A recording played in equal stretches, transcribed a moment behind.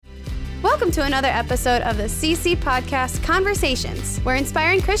Welcome to another episode of the CC Podcast Conversations, where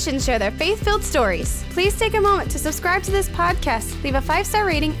inspiring Christians share their faith-filled stories. Please take a moment to subscribe to this podcast, leave a 5-star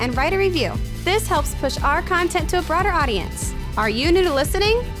rating, and write a review. This helps push our content to a broader audience. Are you new to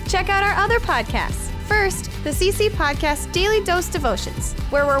listening? Check out our other podcasts. First, the CC Podcast Daily Dose Devotions,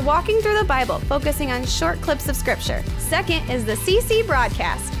 where we're walking through the Bible, focusing on short clips of Scripture. Second is the CC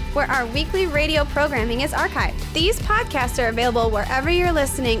Broadcast, where our weekly radio programming is archived. These podcasts are available wherever you're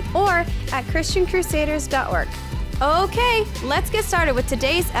listening or at ChristianCrusaders.org. Okay, let's get started with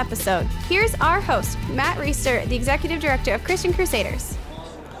today's episode. Here's our host, Matt Reister, the Executive Director of Christian Crusaders.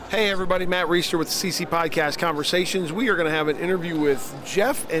 Hey everybody, Matt Reister with CC Podcast Conversations. We are going to have an interview with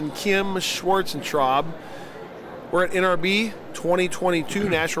Jeff and Kim Schwartzentraub. We're at NRB 2022,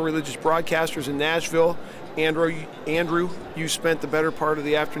 National Religious Broadcasters in Nashville. Andrew, you spent the better part of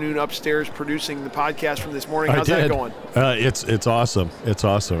the afternoon upstairs producing the podcast from this morning. How's that going? It's awesome. It's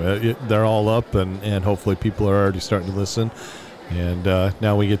awesome. They're all up, and hopefully people are already starting to listen. And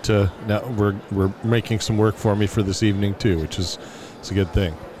now we're making some work for me for this evening too, which is it's a good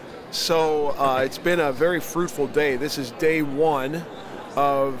thing. So it's been a very fruitful day. This is day one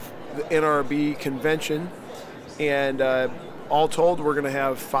of the NRB convention, and all told, we're going to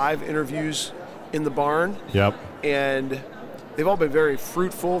have 5 interviews in the barn. Yep. And they've all been very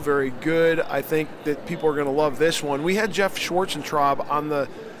fruitful, very good. I think that people are going to love this one. We had Jeff Schwartzentraub on the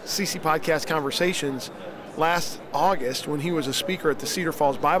CC Podcast Conversations last August when he was a speaker at the Cedar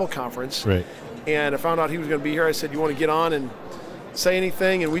Falls Bible Conference. Right. And I found out he was going to be here. I said, you want to get on and say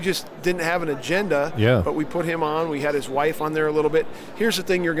anything? And we just didn't have an agenda. Yeah. But we put him on. We had his wife on there a little bit. Here's the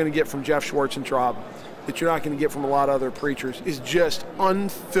thing you're going to get from Jeff Schwartzentraub that you're not going to get from a lot of other preachers is just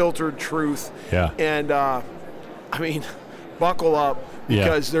unfiltered truth. Yeah. And, buckle up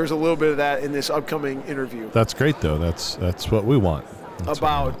because there's a little bit of that in this upcoming interview. That's great, though. That's what we want.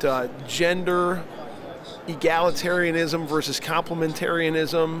 About gender, egalitarianism versus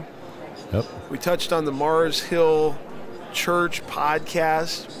complementarianism. Yep. We touched on the Mars Hill Church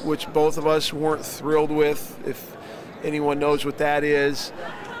podcast, which both of us weren't thrilled with, if anyone knows what that is.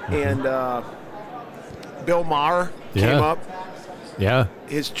 Mm-hmm. And Bill Maher came up. Yeah.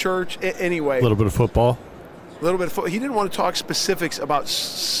 His church. Anyway. A little bit of football. He didn't want to talk specifics about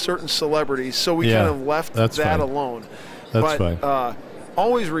certain celebrities, so we kind of left that alone. That's fine.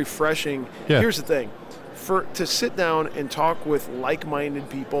 Always refreshing. Yeah. Here's the thing. To sit down and talk with like-minded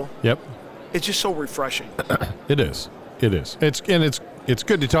people. Yep. It's just so refreshing. It is. It's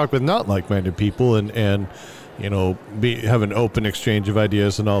good to talk with not like-minded people and have an open exchange of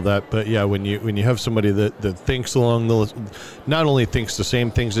ideas and all that. But yeah, when you have somebody that thinks along not only thinks the same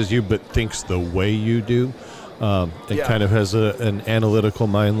things as you, but thinks the way you do, kind of has an analytical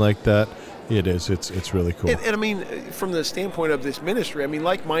mind like that. It's really cool. And I mean, from the standpoint of this ministry, I mean,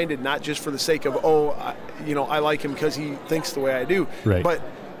 like-minded, not just for the sake of, I like him because he thinks the way I do. Right. But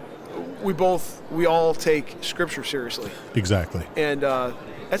we all take Scripture seriously. Exactly. And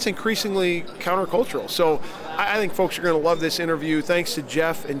that's increasingly countercultural. So I think folks are going to love this interview. Thanks to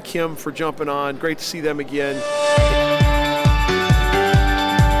Jeff and Kim for jumping on. Great to see them again.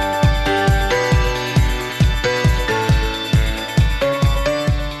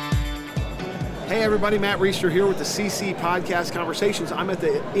 Hey everybody, Matt Reister here with the CC Podcast Conversations. I'm at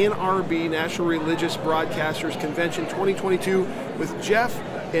the NRB, National Religious Broadcasters Convention 2022 with Jeff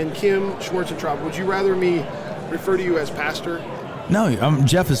and Kim Schwartzentraub. Would you rather me refer to you as pastor? No,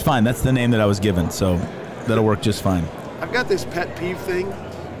 Jeff is fine. That's the name that I was given, so that'll work just fine. I've got this pet peeve thing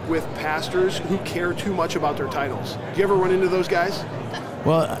with pastors who care too much about their titles. Do you ever run into those guys?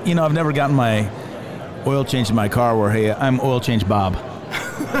 Well, I've never gotten my oil changed in my car where, hey, I'm Oil Change Bob.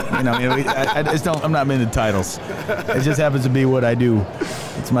 I just don't. I'm not into titles. It just happens to be what I do.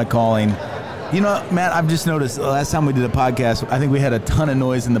 It's my calling. Matt, I've just noticed the last time we did a podcast, I think we had a ton of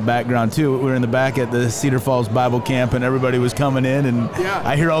noise in the background, too. We were in the back at the Cedar Falls Bible Camp, and everybody was coming in, and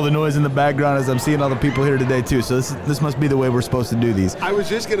I hear all the noise in the background as I'm seeing all the people here today, too. So this must be the way we're supposed to do these. I was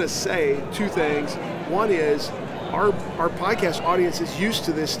just going to say 2 things. One is our podcast audience is used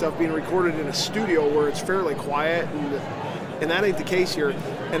to this stuff being recorded in a studio where it's fairly quiet, and that ain't the case here.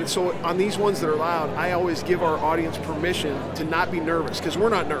 And so on these ones that are loud, I always give our audience permission to not be nervous, because we're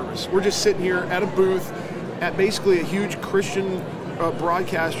not nervous. We're just sitting here at a booth at basically a huge Christian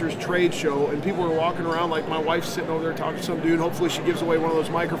broadcasters trade show, and people are walking around like my wife's sitting over there talking to some dude. Hopefully she gives away one of those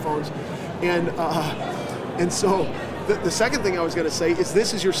microphones. And so the second thing I was going to say is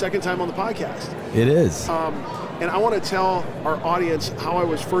this is your second time on the podcast. It is. And I want to tell our audience how I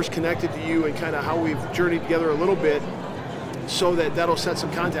was first connected to you and kind of how we've journeyed together a little bit, so that'll set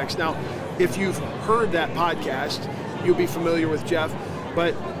some context. Now, if you've heard that podcast, you'll be familiar with Jeff.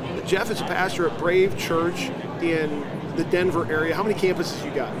 But Jeff is a pastor at Brave Church in the Denver area. How many campuses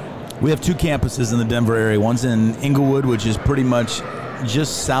you got? We have 2 campuses in the Denver area. One's in Inglewood, which is pretty much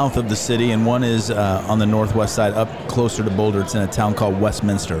just south of the city, and one is on the northwest side, up closer to Boulder. It's in a town called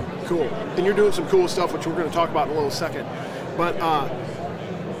Westminster. Cool. And you're doing some cool stuff, which we're going to talk about in a little second. But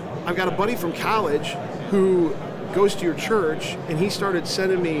I've got a buddy from college who goes to your church, and he started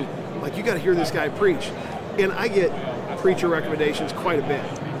sending me, like, you got to hear this guy preach. And I get preacher recommendations quite a bit.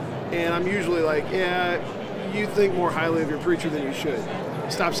 And I'm usually like, yeah, you think more highly of your preacher than you should.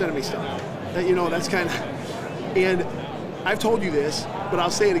 Stop sending me stuff. That's kind of... And I've told you this, but I'll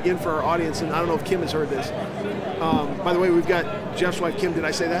say it again for our audience, and I don't know if Kim has heard this. By the way, we've got Jeff's wife, Kim. Did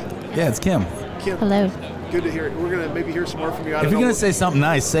I say that? Yeah, it's Kim. Kim. Hello. Good to hear it. We're going to maybe hear some more from you. If you're going to say something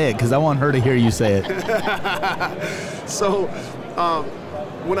nice, say it, because I want her to hear you say it. So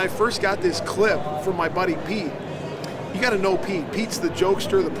when I first got this clip from my buddy Pete, you got to know Pete. Pete's the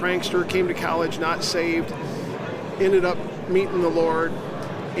jokester, the prankster, came to college, not saved, ended up meeting the Lord,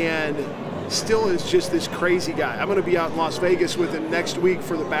 and still is just this crazy guy. I'm going to be out in Las Vegas with him next week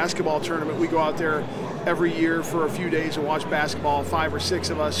for the basketball tournament. We go out there every year for a few days and watch basketball, 5 or 6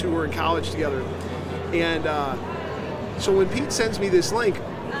 of us who were in college together. And so when Pete sends me this link,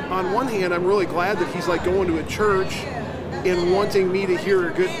 on one hand, I'm really glad that he's like going to a church and wanting me to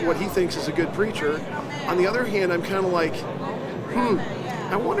hear what he thinks is a good preacher. On the other hand, I'm kind of like,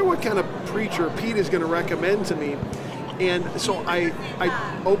 I wonder what kind of preacher Pete is going to recommend to me. And so I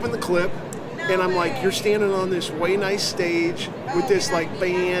open the clip, and I'm like, you're standing on this way nice stage with this like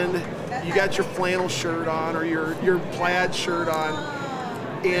band. You got your flannel shirt on or your plaid shirt on,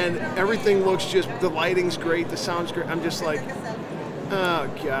 and everything looks the lighting's great, the sound's great. I'm just like, oh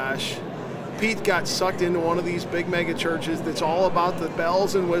gosh. Pete got sucked into one of these big mega churches that's all about the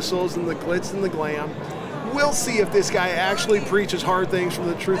bells and whistles and the glitz and the glam. We'll see if this guy actually preaches hard things from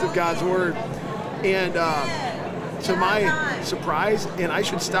the truth of God's word. And to my surprise, and I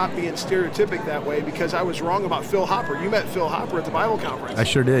should stop being stereotypic that way because I was wrong about Phil Hopper. You met Phil Hopper at the Bible conference. I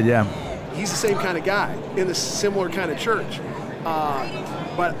sure did, yeah. He's the same kind of guy in a similar kind of church.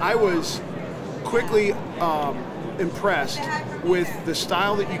 But I was quickly impressed with the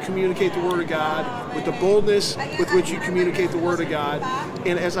style that you communicate the Word of God, with the boldness with which you communicate the Word of God.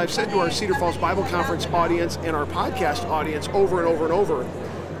 And as I've said to our Cedar Falls Bible Conference audience and our podcast audience over and over and over,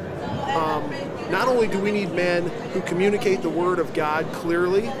 not only do we need men who communicate the Word of God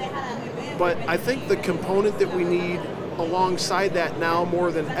clearly, but I think the component that we need alongside that now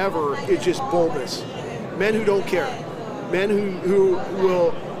more than ever is just boldness. Men who don't care. Men who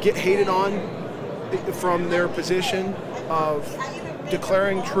will get hated on from their position of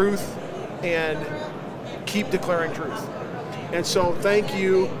declaring truth and keep declaring truth. And so thank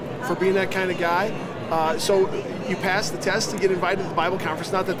you for being that kind of guy. So you passed the test to get invited to the Bible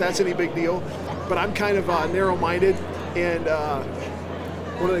conference. Not that that's any big deal, but I'm kind of narrow-minded and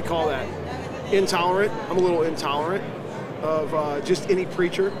what do they call that? Intolerant. I'm a little intolerant of just any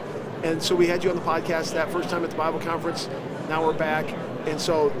preacher. And so we had you on the podcast that first time at the Bible conference. Now we're back. And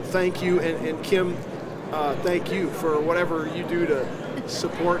so thank you. And Kim, thank you for whatever you do to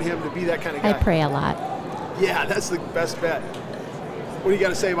support him to be that kind of guy. I pray a lot. Yeah, that's the best bet. What do you got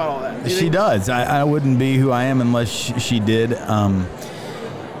to say about all that? She does. I wouldn't be who I am unless she did.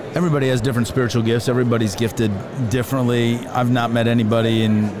 Everybody has different spiritual gifts. Everybody's gifted differently. I've not met anybody,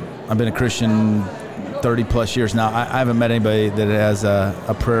 and I've been a Christian 30 plus years now. I haven't met anybody that has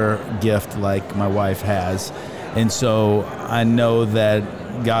a prayer gift like my wife has. And so I know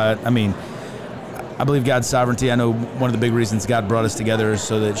that God, I believe God's sovereignty. I know one of the big reasons God brought us together is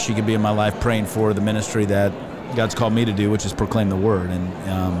so that she could be in my life praying for the ministry that God's called me to do, which is proclaim the word.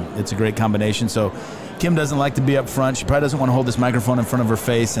 And it's a great combination. So Kim doesn't like to be up front. She probably doesn't want to hold this microphone in front of her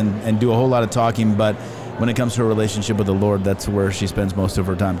face and do a whole lot of talking. But when it comes to her relationship with the Lord, that's where she spends most of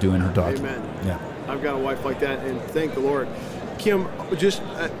her time doing her talking. Amen. Yeah. I've got a wife like that, and thank the Lord. Kim, just,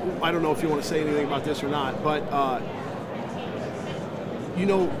 I don't know if you want to say anything about this or not, but,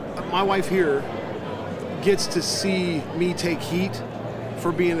 my wife here gets to see me take heat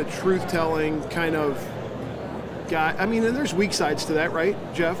for being a truth-telling kind of guy. And there's weak sides to that, right,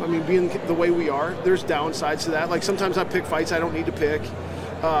 Jeff? Being the way we are, there's downsides to that. Like, sometimes I pick fights I don't need to pick,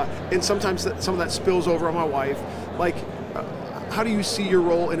 and sometimes some of that spills over on my wife. Like, how do you see your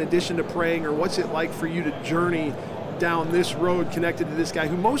role in addition to praying, or what's it like for you to journey down this road connected to this guy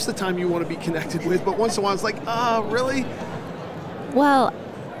who most of the time you want to be connected with, but once in a while it's like, really? Well,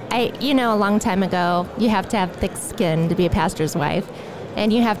 a long time ago, you have to have thick skin to be a pastor's wife.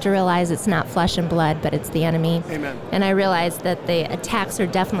 And you have to realize it's not flesh and blood, but it's the enemy. Amen. And I realized that the attacks are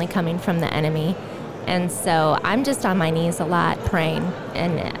definitely coming from the enemy. And so I'm just on my knees a lot praying,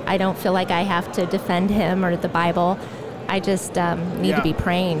 and I don't feel like I have to defend him or the Bible. I just need to be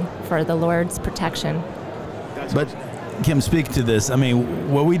praying for the Lord's protection. But Kim, speak to this. I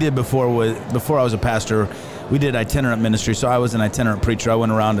mean, what we did before I was a pastor, we did itinerant ministry. So I was an itinerant preacher. I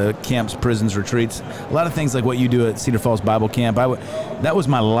went around to camps, prisons, retreats, a lot of things like what you do at Cedar Falls Bible Camp. That was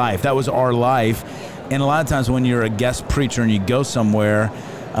my life. That was our life. And a lot of times when you're a guest preacher and you go somewhere,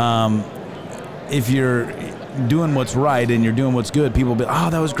 if you're doing what's right and you're doing what's good, people will be, oh,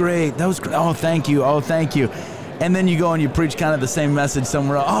 that was great. That was great. Oh, thank you. Oh, thank you. And then you go and you preach kind of the same message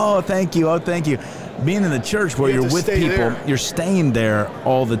somewhere else. Oh, thank you. Oh, thank you. Being in the church where you're with people, you're staying there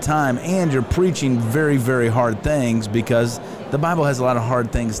all the time, and you're preaching very, very hard things because the Bible has a lot of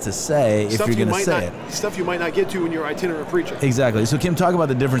hard things to say if you're going to say it. Stuff you might not get to when you're itinerant preaching. Exactly. So, Kim, talk about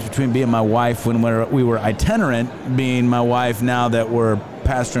the difference between being my wife when we were itinerant, being my wife now that we're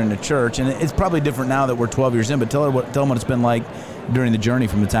pastoring the church. And it's probably different now that we're 12 years in, but tell them what it's been like during the journey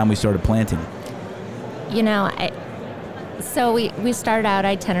from the time we started planting. You know, so we started out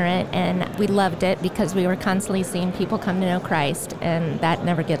itinerant, and we loved it because we were constantly seeing people come to know Christ, and that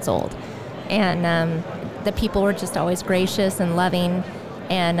never gets old. And the people were just always gracious and loving.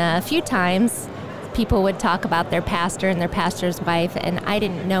 And a few times, people would talk about their pastor and their pastor's wife, and I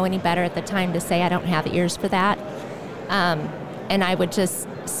didn't know any better at the time to say I don't have ears for that. And I would just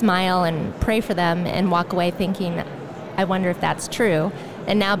smile and pray for them and walk away thinking, I wonder if that's true.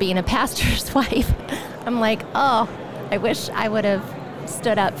 And now being a pastor's wife, I'm like, oh, I wish I would have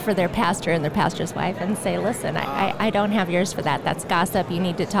stood up for their pastor and their pastor's wife and say, listen, I don't have ears for that. That's gossip. You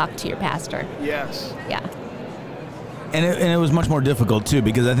need to talk to your pastor. Yes. Yeah. And it was much more difficult, too,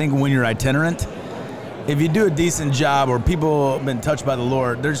 because I think when you're itinerant, if you do a decent job or people have been touched by the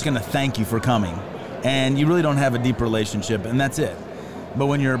Lord, they're just going to thank you for coming. And you really don't have a deep relationship, and that's it. But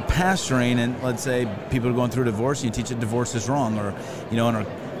when you're pastoring, and let's say people are going through a divorce, and you teach that divorce is wrong, or, in our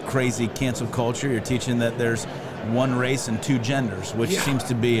crazy cancel culture, you're teaching that there's one race and two genders, which seems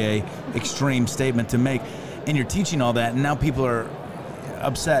to be a extreme statement to make. And you're teaching all that, and now people are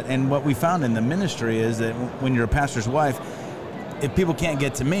upset. And what we found in the ministry is that when you're a pastor's wife, if people can't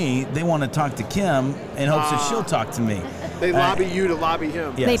get to me, they want to talk to Kim in hopes that she'll talk to me. They lobby you to lobby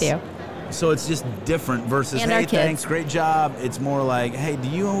him. Yes. They do. So it's just different versus, and hey, thanks, great job. It's more like, hey, do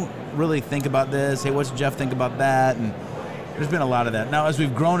you really think about this? Hey, what's Jeff think about that? And there's been a lot of that. Now, as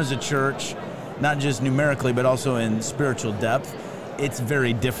we've grown as a church, not just numerically, but also in spiritual depth, it's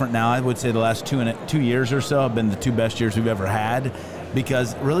very different now. I would say the last 2 years or so have been the two best years we've ever had,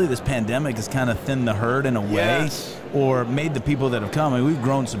 because really this pandemic has kind of thinned the herd in a way, or made the people that have come, and we've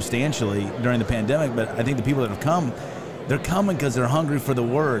grown substantially during the pandemic, but I think the people that have come, they're coming because they're hungry for the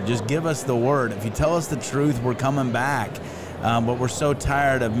word. Just give us the word. If you tell us the truth, we're coming back. But we're so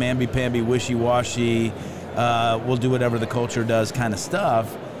tired of mamby-pamby, wishy-washy, we'll do whatever the culture does kind of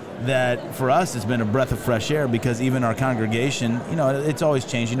stuff, that for us it's been a breath of fresh air, because even our congregation, it's always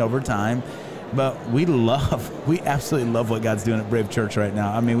changing over time, but we absolutely love what God's doing at Brave Church right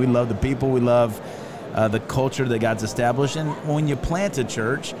now. I mean, we love the people, we love the culture that God's established. And when you plant a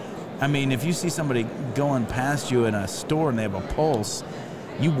church, I mean, if you see somebody going past you in a store and they have a pulse,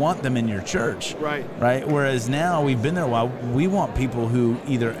 you want them in your church. Right? Whereas now, we've been there a while, we want people who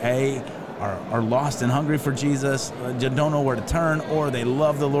either are lost and hungry for Jesus, don't know where to turn, or they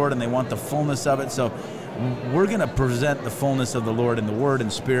love the Lord and they want the fullness of it. So we're going to present the fullness of the Lord in the Word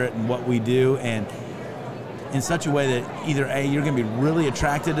and Spirit and what we do, and in such a way that either you're going to be really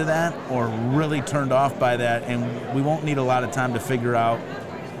attracted to that or really turned off by that, and we won't need a lot of time to figure out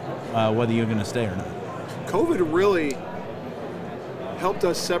whether you're going to stay or not. COVID really helped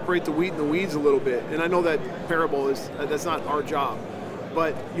us separate the wheat and the weeds a little bit, and I know that parable that's not our job,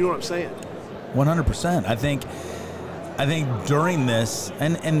 but you know what I'm saying. 100%. I think during this,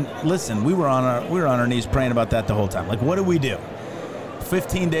 and listen, we were on our knees praying about that the whole time. Like, what do we do?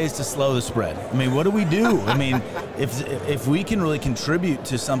 15 days to slow the spread. I mean, what do we do? I mean, if we can really contribute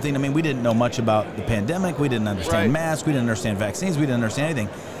to something. I mean, we didn't know much about the pandemic. We didn't understand masks. We didn't understand vaccines. We didn't understand anything.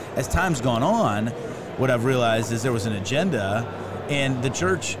 As time's gone on, what I've realized is there was an agenda, and the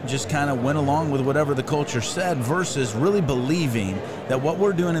church just kind of went along with whatever the culture said, versus really believing that what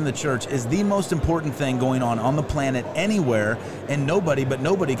we're doing in the church is the most important thing going on the planet anywhere, and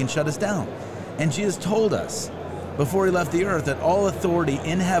nobody can shut us down. And Jesus told us before he left the earth that all authority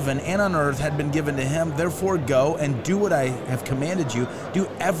in heaven and on earth had been given to him. Therefore go and do what I have commanded you. Do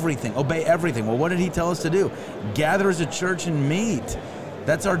everything, obey everything. Well, what did he tell us to do? Gather as a church and meet.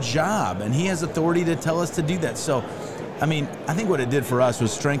 That's our job, and he has authority to tell us to do that. So I mean, I think what it did for us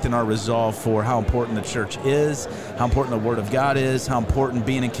was strengthen our resolve for how important the church is, how important the Word of God is, how important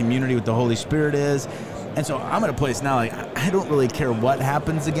being in community with the Holy Spirit is. And so I'm at a place now, like, I don't really care what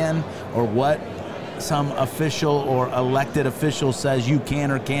happens again or what some official or elected official says you can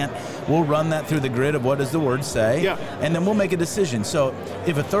or can't. We'll run that through the grid of what does the Word say, and then we'll make a decision. So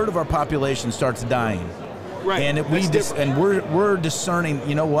if a third of our population starts dying, right, and we're discerning,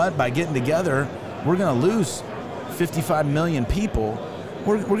 you know what, by getting together, we're going to lose 55 million people,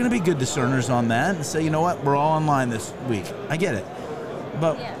 we're going to be good discerners on that and say, you know what, we're all online this week. I get it.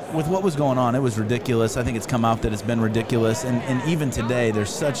 But with what was going on, it was ridiculous. I think it's come out that it's been ridiculous. And even today,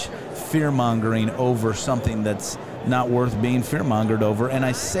 there's such fear-mongering over something that's not worth being fear-mongered over. And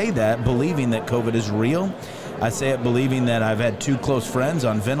I say that believing that COVID is real. I say it believing that I've had 2 close friends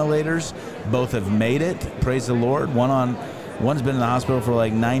on ventilators. Both have made it. Praise the Lord. One's been in the hospital for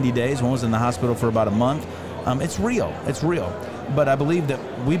like 90 days. One was in the hospital for about a month. It's real. It's real. But I believe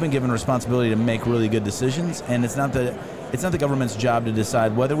that we've been given responsibility to make really good decisions, and it's not the government's job to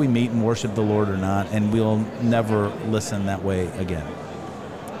decide whether we meet and worship the Lord or not, and we'll never listen that way again.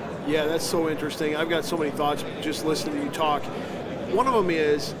 Yeah, that's so interesting. I've got so many thoughts just listening to you talk. One of them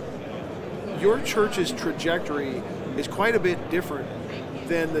is your church's trajectory is quite a bit different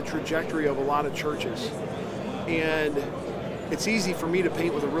than the trajectory of a lot of churches. And it's easy for me to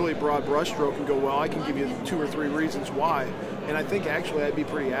paint with a really broad brushstroke and go, well, I can give you 2 or 3 reasons why. And I think actually I'd be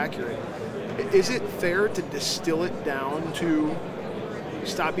pretty accurate. Is it fair to distill it down to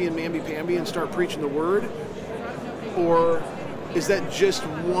stop being mamby-pamby and start preaching the Word? Or is that just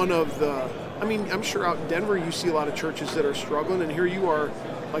one of the... I mean, I'm sure out in Denver you see a lot of churches that are struggling, and here you are,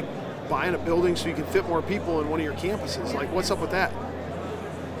 like, buying a building so you can fit more people in one of your campuses. Like, what's up with that?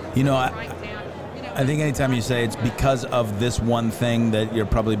 You know, I think anytime you say it's because of this one thing that you're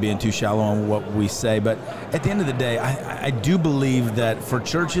probably being too shallow on what we say. But at the end of the day, I do believe that for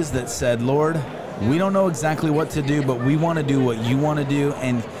churches that said, Lord, we don't know exactly what to do, but we want to do what you want to do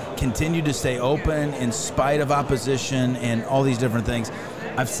and continue to stay open in spite of opposition and all these different things.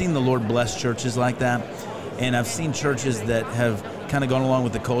 I've seen the Lord bless churches like that. And I've seen churches that have kind of gone along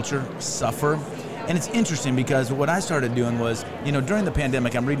with the culture suffer. And it's interesting because what I started doing was, you know, during the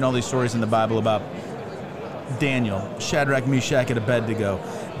pandemic, I'm reading all these stories in the Bible about Daniel, Shadrach, Meshach, and Abednego,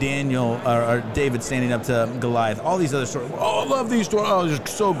 Daniel, or David standing up to Goliath, all these other stories. Oh, I love these stories. Oh,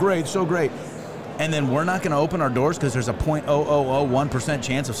 it's so great, so great. And then we're not going to open our doors because there's a 0.0001%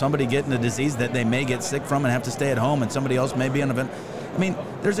 chance of somebody getting a disease that they may get sick from and have to stay at home, and somebody else may be on an event. I mean,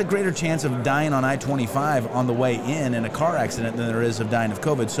 there's a greater chance of dying on I-25 on the way in a car accident than there is of dying of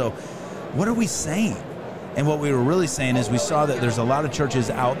COVID. So what are we saying? And what we were really saying is we saw that there's a lot of churches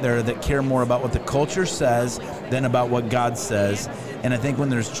out there that care more about what the culture says than about what God says. And I think when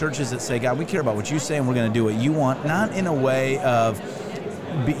there's churches that say, God, we care about what you say and we're going to do what you want, not in a way of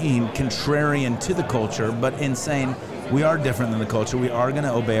being contrarian to the culture, but in saying we are different than the culture. We are going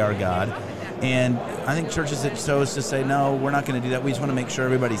to obey our God. And I think churches that chose to say, no, we're not going to do that. We just want to make sure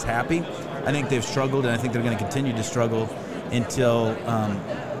everybody's happy. I think they've struggled, and I think they're going to continue to struggle until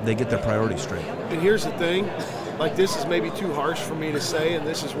they get their priorities straight. And here's the thing, like, this is maybe too harsh for me to say, and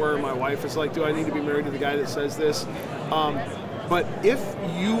this is where my wife is like, do I need to be married to the guy that says this? But if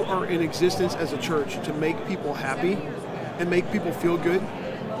you are in existence as a church to make people happy and make people feel good,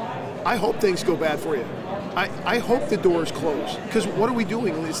 I hope things go bad for you. I hope the doors close, because what are we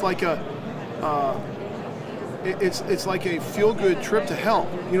doing? It's like it's like a feel-good trip to hell.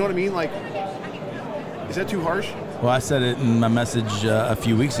 You know what I mean? Like, is that too harsh? Well, I said it in my message a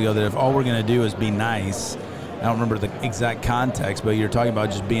few weeks ago that if all we're going to do is be nice, I don't remember the exact context, but you're talking about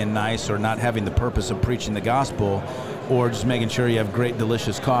just being nice or not having the purpose of preaching the gospel, or just making sure you have great,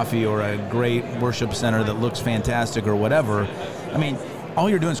 delicious coffee or a great worship center that looks fantastic or whatever. I mean, all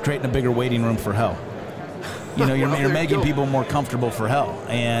you're doing is creating a bigger waiting room for hell. You know, you're making people more comfortable for hell.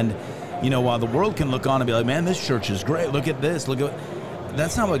 And, you know, while the world can look on and be like, man, this church is great, look at this, look at...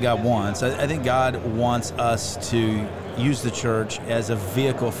 That's not what God wants. I think God wants us to use the church as a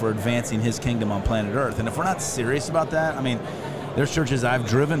vehicle for advancing his kingdom on planet Earth. And if we're not serious about that, I mean, there's churches I've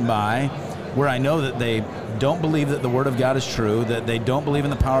driven by where I know that they don't believe that the Word of God is true, that they don't believe in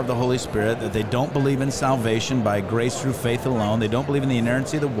the power of the Holy Spirit, that they don't believe in salvation by grace through faith alone, they don't believe in the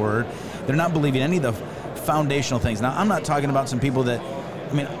inerrancy of the Word, they're not believing any of the foundational things. Now, I'm not talking about some people that,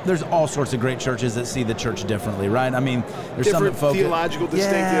 I mean, there's all sorts of great churches that see the church differently, right? I mean, there's some that focus... theological distinctives.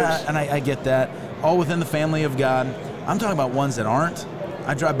 Yeah, and I get that. All within the family of God. I'm talking about ones that aren't.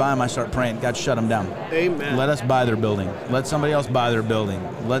 I drive by them, I start praying, God, shut them down. Amen. Let us buy their building. Let somebody else buy their building.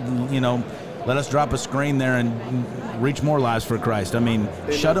 Let us drop a screen there and reach more lives for Christ. I mean,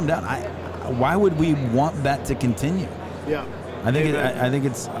 Shut them down. Why would we want that to continue? Yeah. I think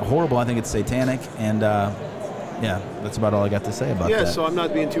it's horrible. I think it's satanic, and that's about all I got to say about that. Yeah, so I'm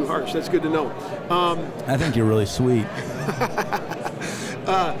not being too harsh. That's good to know. I think you're really sweet.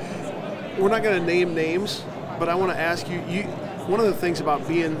 We're not going to name names, but I want to ask you, one of the things about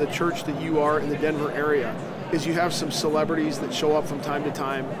being the church that you are in the Denver area is you have some celebrities that show up from time to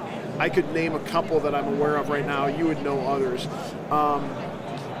time. I could name a couple that I'm aware of right now. You would know others.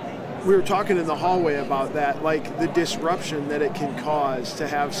 We were talking in the hallway about that, like the disruption that it can cause to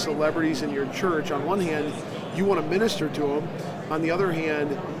have celebrities in your church. On one hand, you want to minister to them. On the other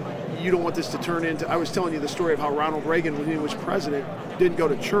hand, you don't want this to turn into, I was telling you the story of how Ronald Reagan, when he was president, didn't go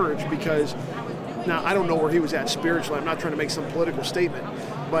to church because, now I don't know where he was at spiritually. I'm not trying to make some political statement,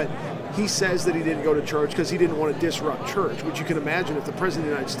 but he says that he didn't go to church because he didn't want to disrupt church, which you can imagine if the President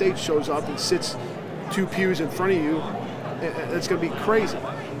of the United States shows up and sits 2 pews in front of you, it's going to be crazy.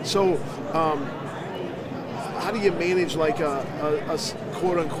 So how do you manage like a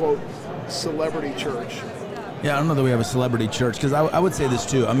quote-unquote celebrity church? Yeah, I don't know that we have a celebrity church, because I would say this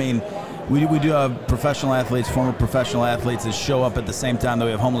too. I mean, we do have professional athletes, former professional athletes that show up at the same time that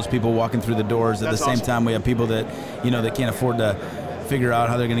we have homeless people walking through the doors. At the same time, we have people that, that can't afford to figure out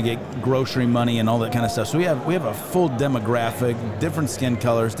how they're going to get grocery money and all that kind of stuff. So we have a full demographic, different skin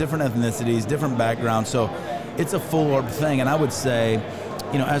colors, different ethnicities, different backgrounds. So it's a full orb thing. And I would say,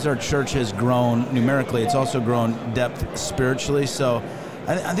 as our church has grown numerically, it's also grown depth spiritually. So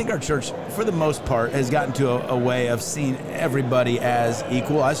I think our church, for the most part, has gotten to a way of seeing everybody as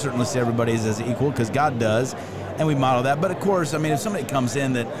equal. I certainly see everybody as equal because God does, and we model that. But of course, I mean, if somebody comes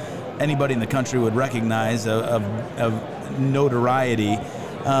in that anybody in the country would recognize of notoriety,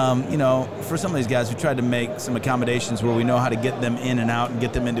 for some of these guys, we tried to make some accommodations where we know how to get them in and out and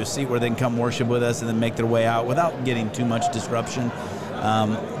get them into a seat where they can come worship with us and then make their way out without getting too much disruption.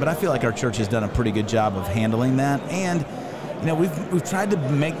 But I feel like our church has done a pretty good job of handling that. And we've tried to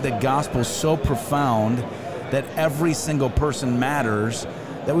make the gospel so profound that every single person matters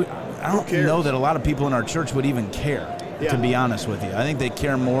that I don't know that a lot of people in our church would even care, to be honest with you. I think they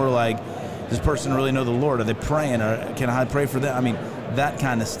care more like, does this person really know the Lord? Are they praying? Or can I pray for them? I mean, that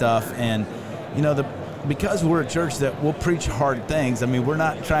kind of stuff. And, because we're a church that will preach hard things, I mean, we're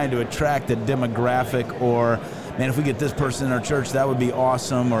not trying to attract a demographic or, man, if we get this person in our church, that would be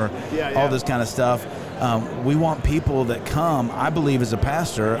awesome, or all this kind of stuff. We want people that come. I believe as a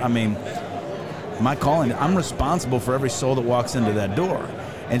pastor, I mean, my calling, I'm responsible for every soul that walks into that door.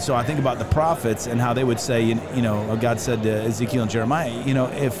 And so I think about the prophets and how they would say, God said to Ezekiel and Jeremiah,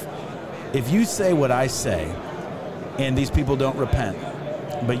 if you say what I say and these people don't repent,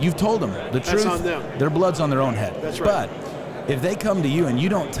 but you've told them the truth, on them. Their blood's on their own head. That's right. But if they come to you and you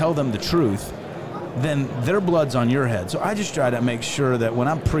don't tell them the truth, then their blood's on your head. So I just try to make sure that when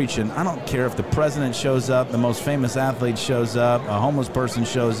I'm preaching, I don't care if the president shows up, the most famous athlete shows up, a homeless person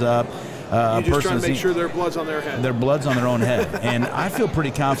shows up. You just try to make sure their blood's on their head. Their blood's on their own head. And I feel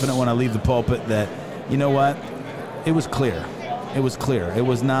pretty confident when I leave the pulpit that, you know what, it was clear. It was clear. It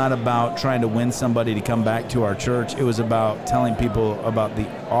was not about trying to win somebody to come back to our church. It was about telling people about the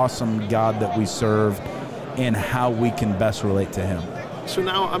awesome God that we serve and how we can best relate to Him. So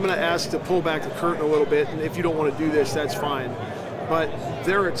now I'm going to ask to pull back the curtain a little bit, and if you don't want to do this, that's fine. But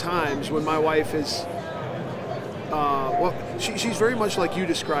there are times when my wife is, she's very much like you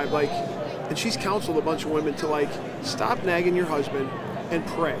described, and she's counseled a bunch of women to stop nagging your husband and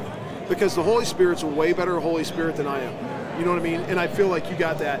pray, because the Holy Spirit's a way better Holy Spirit than I am. You know what I mean? And I feel like you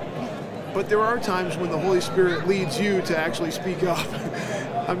got that. But there are times when the Holy Spirit leads you to actually speak up.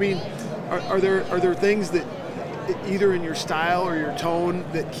 I mean, are there things that, either in your style or your tone,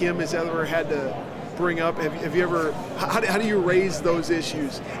 that Kim has ever had to bring up? Have you ever, how do you raise those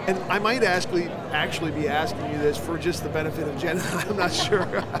issues? And I might actually be asking you this for just the benefit of Jen. I'm not sure.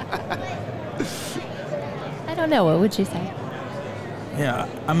 I don't know. What would you say? Yeah,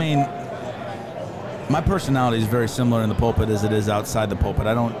 I mean, my personality is very similar in the pulpit as it is outside the pulpit.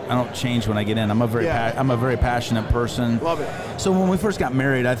 I don't change when I get in. I'm a very passionate person. Love it. So when we first got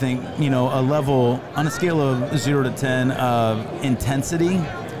married, I think, a level, on a scale of 0 to 10 of intensity,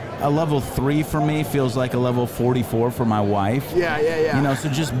 a level 3 for me feels like a level 44 for my wife. Yeah. So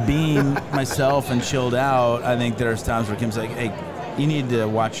just being myself and chilled out, I think there's times where Kim's like, hey, you need to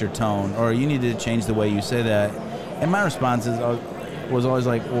watch your tone, or you need to change the way you say that. And my response was always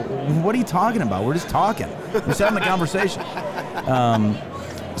like, well, what are you talking about? We're just talking. We're just having a conversation.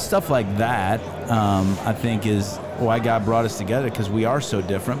 Stuff like that, I think, is why God brought us together, because we are so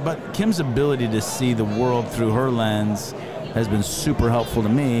different. But Kim's ability to see the world through her lens has been super helpful to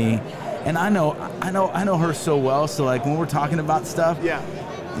me. And I know her so well. So when we're talking about stuff,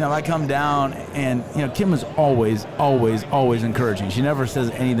 I come down and, Kim is always encouraging. She never says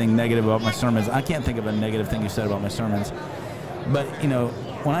anything negative about my sermons. I can't think of a negative thing you said about my sermons. But,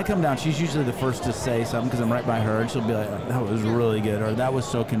 when I come down, she's usually the first to say something because I'm right by her, and she'll be like, oh, that was really good, or that was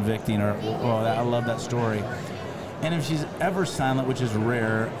so convicting, or oh, I love that story. And if she's ever silent, which is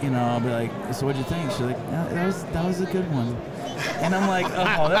rare, I'll be like, so what'd you think? She's like, yeah, that was a good one. And I'm like,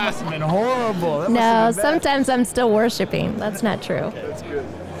 oh, that must have been horrible. No, sometimes I'm still worshiping. That's not true. That's good.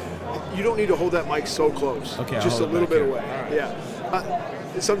 You don't need to hold that mic so close. Okay, just a little bit away. Right. Yeah.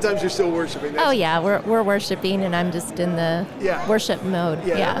 Sometimes you're still worshiping. Oh yeah, we're worshiping, and I'm just in the worship mode.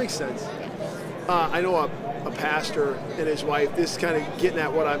 Yeah, that makes sense. I know a pastor and his wife. This is kind of getting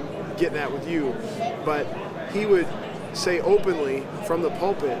at what I'm getting at with you, but he would say openly from the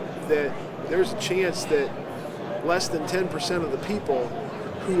pulpit that there's a chance that less than 10% of the people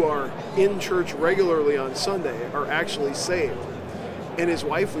who are in church regularly on Sunday are actually saved. And his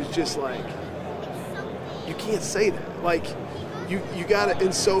wife was just like, you can't say that. Like, you got it.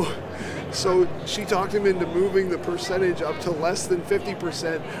 And so she talked him into moving the percentage up to less than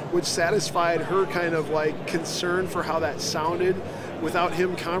 50%, which satisfied her kind of like concern for how that sounded without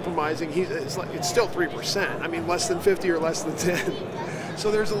him compromising. It's still 3%. I mean, less than 50 or less than 10.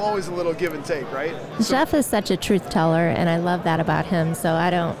 So there's always a little give and take, right? Jeff is such a truth teller, and I love that about him, so I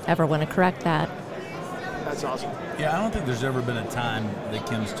don't ever want to correct that. That's awesome. Yeah, I don't think there's ever been a time that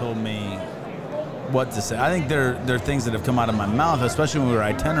Kim's told me what to say. I think there are things that have come out of my mouth, especially when we were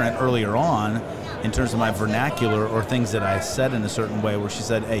itinerant earlier on, in terms of my vernacular or things that I said in a certain way where she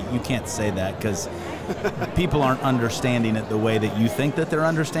said, hey, you can't say that because people aren't understanding it the way that you think that they're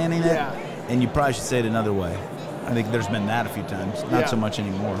understanding it, and you probably should say it another way. I think there's been that a few times, not so much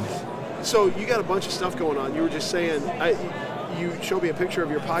anymore. So you got a bunch of stuff going on. You were just saying, you showed me a picture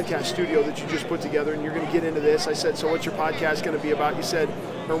of your podcast studio that you just put together, and you're going to get into this. I said, so what's your podcast going to be about? You said,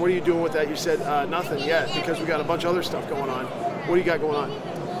 or what are you doing with that? You said, nothing yet, because we got a bunch of other stuff going on. What do you got going on?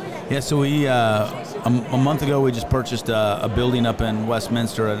 Yeah, so we, a month ago, we just purchased a building up in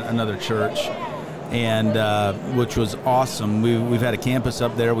Westminster, another church, and which was awesome. We've had a campus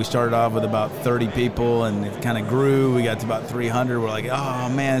up there. We started off with about 30 people, and it kind of grew. We got to about 300. We're like, oh,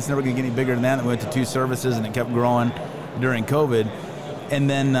 man, it's never going to get any bigger than that. And we went to 2 services, and it kept growing during COVID. And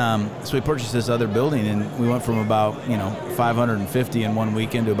then, so we purchased this other building, and we went from about, 550 in one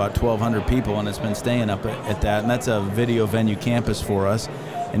weekend to about 1,200 people, and it's been staying up at that. And that's a video venue campus for us.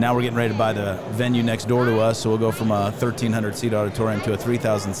 And now we're getting ready to buy the venue next door to us, so we'll go from a 1,300-seat auditorium to a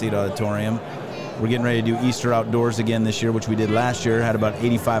 3,000-seat auditorium. We're getting ready to do Easter outdoors again this year, which we did last year. Had about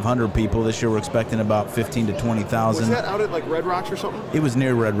 8,500 people. This year we're expecting about 15,000 to 20,000. Was that out at like Red Rocks or something? It was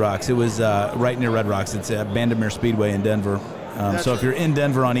near Red Rocks. It was right near Red Rocks. It's at Bandimere Speedway in Denver. So if you're in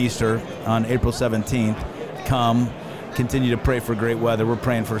Denver on Easter, on April 17th, come. Continue to pray for great weather. We're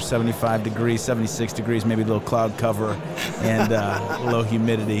praying for 75 degrees, 76 degrees, maybe a little cloud cover, and low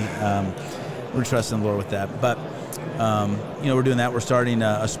humidity. We're trusting the Lord with that. But we're doing that. We're starting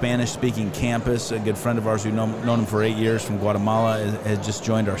a Spanish-speaking campus. A good friend of ours who's known him for 8 years from Guatemala has just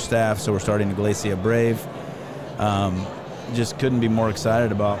joined our staff, so we're starting Iglesia Brave. Just couldn't be more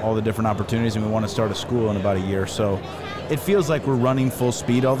excited about all the different opportunities, and we want to start a school in about a year. So it feels like we're running full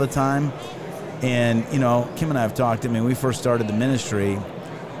speed all the time. And, Kim and I have talked. I mean, we first started the ministry,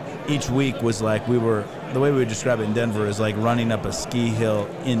 each week was like the way we would describe it in Denver is like running up a ski hill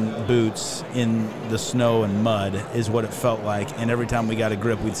in boots in the snow and mud is what it felt like. And every time we got a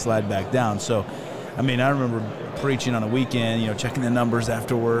grip, we'd slide back down. So, I mean, I remember preaching on a weekend, checking the numbers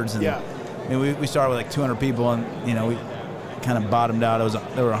afterwards. And we started with like 200 people, and, we kind of bottomed out.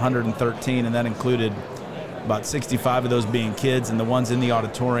 There were 113, and that included about 65 of those being kids, and the ones in the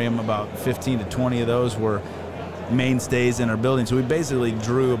auditorium, about 15 to 20 of those were mainstays in our building. So we basically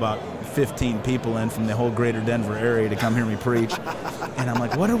drew about 15 people in from the whole greater Denver area to come hear me preach. And I'm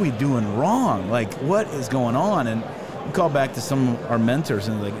like, what are we doing wrong? Like, what is going on? And we called back to some of our mentors,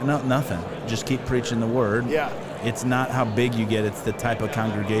 and they're like, no, nothing. Just keep preaching the word. Yeah. It's not how big you get, it's the type of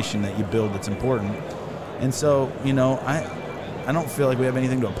congregation that you build that's important. And so, I don't feel like we have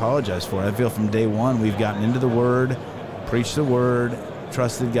anything to apologize for. I feel from day one we've gotten into the Word, preached the Word,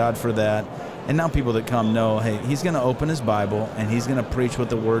 trusted God for that. And now people that come know, hey, he's going to open his Bible and he's going to preach what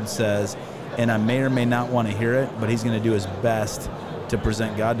the Word says. And I may or may not want to hear it, but he's going to do his best to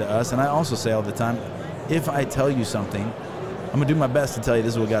present God to us. And I also say all the time, if I tell you something, I'm going to do my best to tell you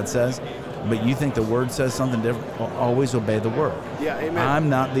this is what God says, but you think the Word says something different, always obey the Word. Yeah, amen.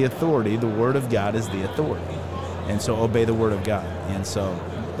 I'm not the authority. The Word of God is the authority. And so obey the Word of God. And so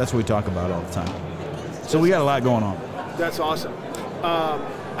that's what we talk about all the time. So we got a lot going on. That's awesome.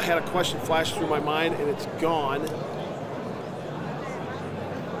 I had a question flash through my mind, and it's gone.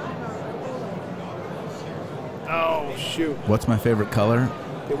 Oh, shoot. What's my favorite color?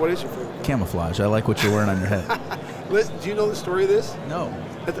 Yeah, what is your favorite? Camouflage. I like what you're wearing on your head. Liz, do you know the story of this? No.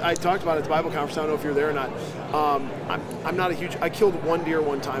 I talked about it at the Bible conference. I don't know if you were there or not. I'm not a huge... I killed one deer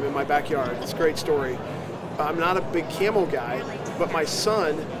one time in my backyard. It's a great story. I'm not a big camo guy, but my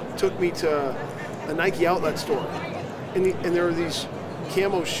son took me to a Nike outlet store. And there were these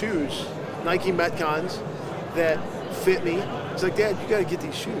camo shoes, Nike Metcons, that fit me. He's like, Dad, you got to get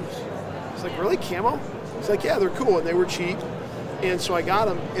these shoes. It's like, really, camo? He's like, yeah, they're cool, and they were cheap. And so I got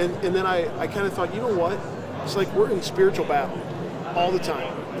them, and then I kind of thought, you know what? It's like we're in spiritual battle all the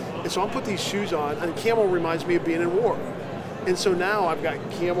time. And so I'll put these shoes on, and camo reminds me of being in war. And so now I've got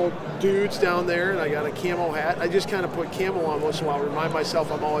camo dudes down there, and I got a camo hat. I just kind of put camo on once in a while, remind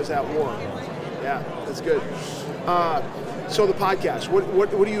myself I'm always at war. Yeah, that's good. So the podcast,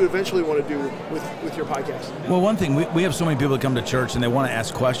 what do you eventually want to do with your podcast? Well, one thing, we have so many people that come to church and they want to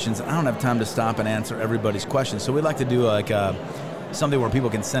ask questions, and I don't have time to stop and answer everybody's questions. So we'd like to do like something where people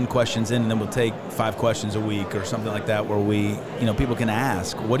can send questions in, and then we'll take 5 questions a week or something like that, where people can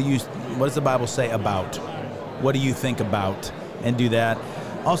ask, what does the Bible say about? What do you think about? And do that.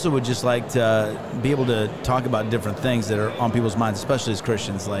 Also would just like to be able to talk about different things that are on people's minds, especially as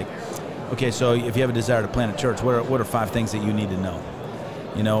Christians. Like, okay, so if you have a desire to plant a church, what are 5 things that you need to know?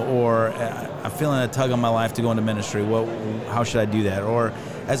 You know, or I'm feeling a tug on my life to go into ministry. How should I do that? Or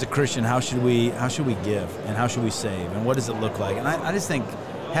as a Christian, how should we give, and how should we save, and what does it look like? And I just think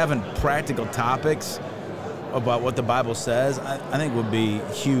having practical topics about what the Bible says, I think would be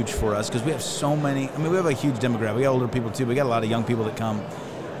huge for us, because we have so many. I mean, we have a huge demographic. We got older people too. We got a lot of young people that come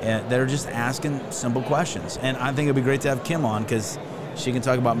and that are just asking simple questions. And I think it'd be great to have Kim on, because she can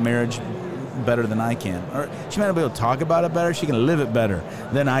talk about marriage better than I can. Or she might not be able to talk about it better. She can live it better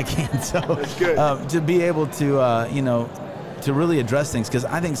than I can. So that's good. To be able to, to really address things, because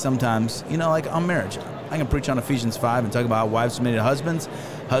I think sometimes, like on marriage, I can preach on Ephesians 5 and talk about how wives submitted to husbands,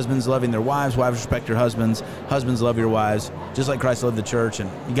 husbands loving their wives, wives respect your husbands, husbands love your wives, just like Christ loved the church. And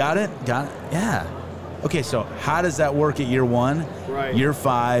you got it? Got it? Yeah. Okay, so how does that work at year 1, right, year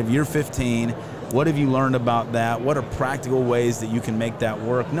 5, year 15? What have you learned about that? What are practical ways that you can make that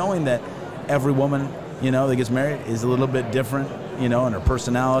work? Knowing that every woman, that gets married is a little bit different, in her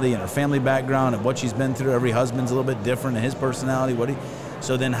personality and her family background and what she's been through. Every husband's a little bit different in his personality.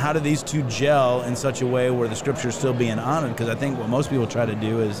 So then how do these two gel in such a way where the scripture's still being honored? Because I think what most people try to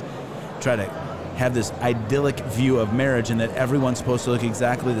do is try to have this idyllic view of marriage, and that everyone's supposed to look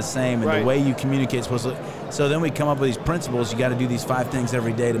exactly the same, and right, the way you communicate is supposed to look. So then we come up with these principles. You got to do these 5 things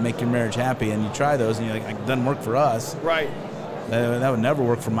every day to make your marriage happy, and you try those, and you're like, it doesn't work for us. Right. That would never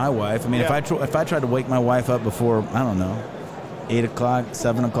work for my wife. I mean, yeah, if I tried to wake my wife up before, I don't know, 8 o'clock,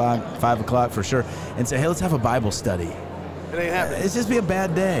 7 o'clock, 5 o'clock for sure, and say, hey, let's have a Bible study. It ain't happening. It's just be a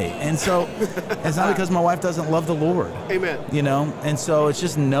bad day. And so it's not because my wife doesn't love the Lord. Amen. And so it's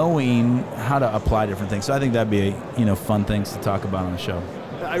just knowing how to apply different things. So I think that'd be fun things to talk about on the show.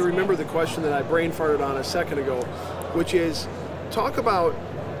 I remember the question that I brain farted on a second ago, which is talk about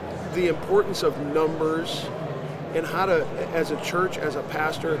the importance of numbers and how to, as a church, as a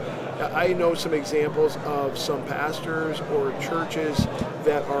pastor. I know some examples of some pastors or churches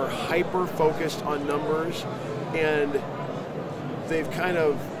that are hyper-focused on numbers, and they've kind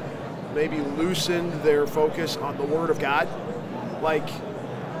of maybe loosened their focus on the Word of God. Like,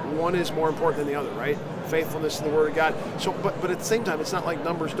 one is more important than the other, right? Faithfulness to the Word of God. So, but at the same time, it's not like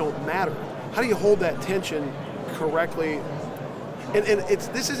numbers don't matter. How do you hold that tension correctly? And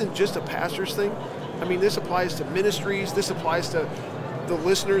this isn't just a pastor's thing. I mean, this applies to ministries. This applies to the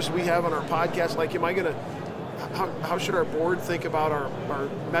listeners we have on our podcast. Like, how should our board think about our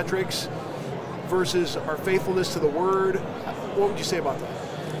metrics versus our faithfulness to the Word? What would you say about that?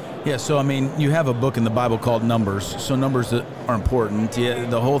 Yeah, so I mean, you have a book in the Bible called Numbers. So numbers that are important.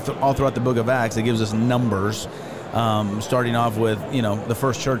 All throughout the book of Acts, it gives us numbers. Starting off with, the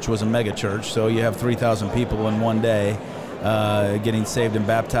first church was a mega church. So you have 3,000 people in one day getting saved and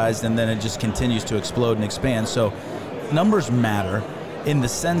baptized, and then it just continues to explode and expand. So numbers matter in the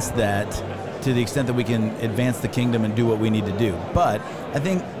sense that, to the extent that we can advance the kingdom and do what we need to do. But I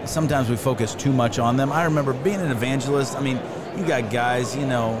think sometimes we focus too much on them. I remember being an evangelist. I mean, you got guys,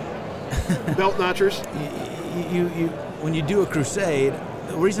 belt notchers. When you do a crusade,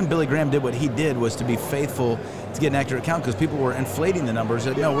 the reason Billy Graham did what he did was to be faithful to get an accurate count, because people were inflating the numbers.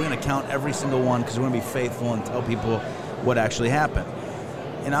 No, we're going to count every single one because we're going to be faithful and tell people what actually happened.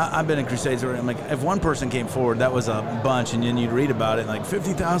 And I've been in crusades where I'm like, if one person came forward, that was a bunch, and then you'd read about it, like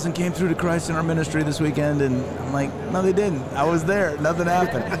 50,000 came through to Christ in our ministry this weekend, and I'm like, no, they didn't. I was there. Nothing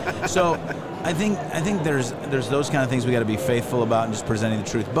happened. So I think there's those kind of things we got to be faithful about and just presenting the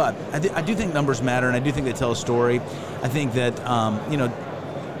truth. But I do think numbers matter, and I do think they tell a story. I think that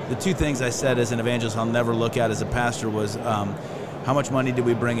the two things I said as an evangelist I'll never look at as a pastor was how much money did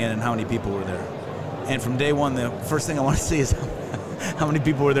we bring in and how many people were there. And from day one, the first thing I want to see is how many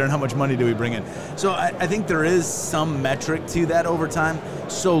people were there and how much money do we bring in. So I think there is some metric to that over time,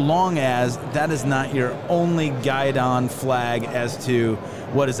 so long as that is not your only guide-on flag as to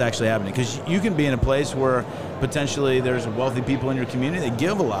what is actually happening. Because you can be in a place where potentially there's wealthy people in your community that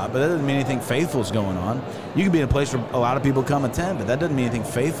give a lot, but that doesn't mean anything faithful is going on. You can be in a place where a lot of people come attend, but that doesn't mean anything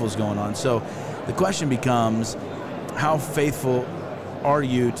faithful is going on. So the question becomes, how faithful are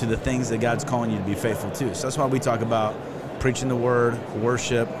you to the things that God's calling you to be faithful to? So that's why we talk about preaching the word,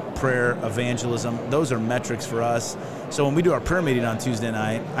 worship, prayer, evangelism. Those are metrics for us. So when we do our prayer meeting on Tuesday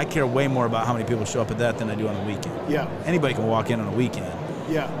night, I care way more about how many people show up at that than I do on a weekend. Yeah. Anybody can walk in on a weekend.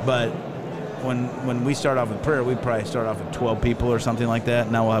 Yeah. But when we start off with prayer, we probably start off with 12 people or something like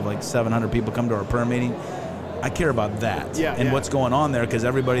that. Now we'll have like 700 people come to our prayer meeting. I care about that and what's going on there, because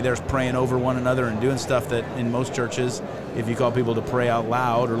everybody there's praying over one another and doing stuff that in most churches, if you call people to pray out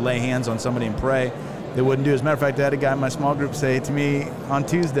loud or lay hands on somebody and pray, they wouldn't do. As a matter of fact, I had a guy in my small group say to me on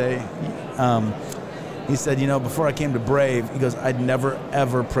Tuesday, he said, before I came to Brave, he goes, I'd never,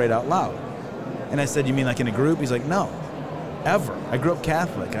 ever prayed out loud. And I said, you mean like in a group? He's like, no, ever. I grew up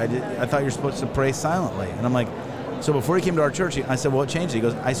Catholic. I thought you're supposed to pray silently. And I'm like, so before he came to our church, I said, well, what changed? He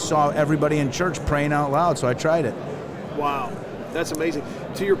goes, I saw everybody in church praying out loud, so I tried it. Wow. That's amazing.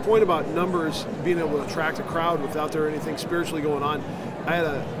 To your point about numbers, being able to attract a crowd without there anything spiritually going on, I had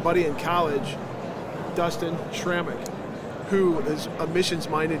a buddy in college, Dustin Schrammick, who is a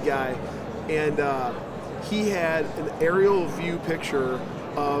missions-minded guy, and he had an aerial view picture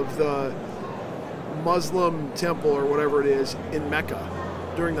of the Muslim temple or whatever it is in Mecca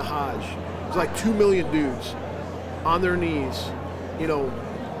during the Hajj. It was like 2 million dudes on their knees.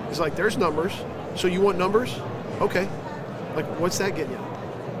 It's like, there's numbers. So you want numbers? Okay. Like, what's that getting you?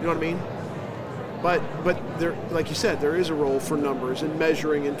 You know what I mean? But there, like you said, there is a role for numbers and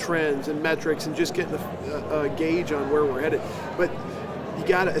measuring and trends and metrics and just getting a gauge on where we're headed. But you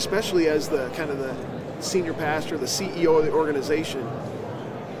got to, especially as the kind of the senior pastor, the CEO of the organization,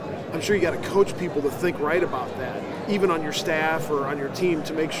 I'm sure you got to coach people to think right about that, even on your staff or on your team,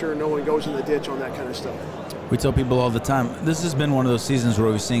 to make sure no one goes in the ditch on that kind of stuff. We tell people all the time, this has been one of those seasons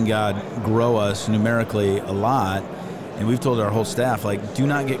where we've seen God grow us numerically a lot. And we've told our whole staff, like, do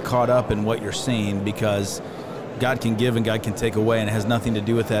not get caught up in what you're seeing, because God can give and God can take away, and it has nothing to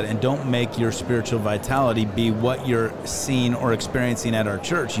do with that. And don't make your spiritual vitality be what you're seeing or experiencing at our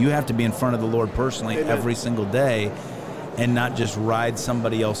church. You have to be in front of the Lord personally every single day and not just ride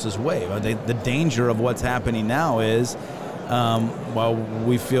somebody else's wave. The danger of what's happening now is, while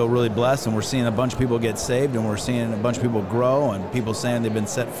we feel really blessed and we're seeing a bunch of people get saved and we're seeing a bunch of people grow and people saying they've been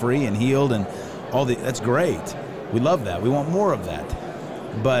set free and healed and that's great. We love that. We want more of that.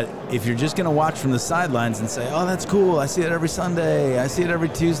 But if you're just going to watch from the sidelines and say, oh, that's cool, I see it every Sunday, I see it every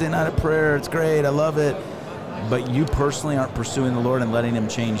Tuesday night at prayer, it's great, I love it, but you personally aren't pursuing the Lord and letting Him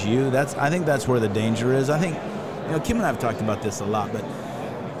change you, I think that's where the danger is. I think, Kim and I have talked about this a lot, but,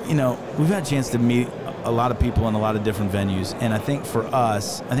 we've had a chance to meet a lot of people in a lot of different venues, and I think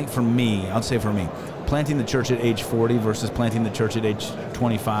for me, planting the church at age 40 versus planting the church at age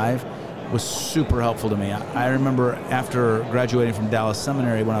 25 was super helpful to me. I remember after graduating from Dallas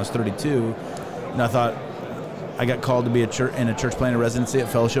Seminary when I was 32, I thought I got called to be in a church planting residency at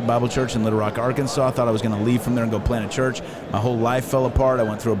Fellowship Bible Church in Little Rock, Arkansas. I thought I was going to leave from there and go plant a church. My whole life fell apart. I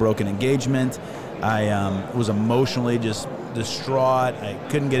went through a broken engagement. I was emotionally just distraught. I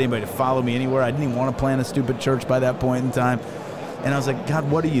couldn't get anybody to follow me anywhere. I didn't even want to plant a stupid church by that point in time. And I was like,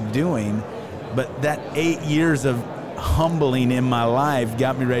 God, what are you doing? But that 8 years of humbling in my life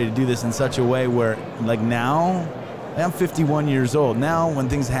got me ready to do this in such a way where, like, now I'm 51 years old. Now when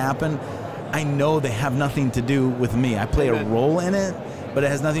things happen, I know they have nothing to do with me. I play a role in it, but it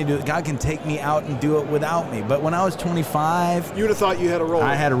has nothing to do with God. Can take me out and do it without me. But when I was 25, you would have thought you had a role.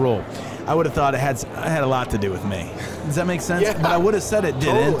 I had a role. I would have thought I had a lot to do with me. Does that make sense? Yeah, but I would have said it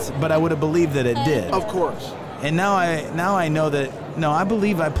didn't, totally. But I would have believed that it did. Of course. And now I know that, no, I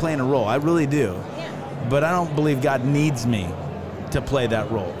believe I play in a role. I really do. But I don't believe God needs me to play that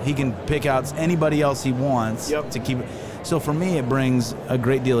role. He can pick out anybody else He wants to keep it. So for me, it brings a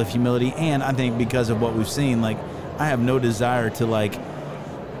great deal of humility. And I think because of what we've seen, like, I have no desire to, like,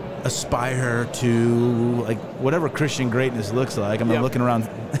 aspire to, like, whatever Christian greatness looks like. I'm looking around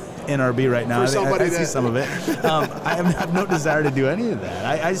NRB right now. I see some of it. I have no desire to do any of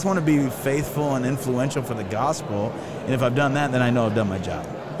that. I just want to be faithful and influential for the gospel. And if I've done that, then I know I've done my job.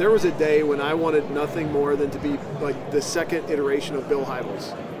 there was a day when I wanted nothing more than to be like the second iteration of Bill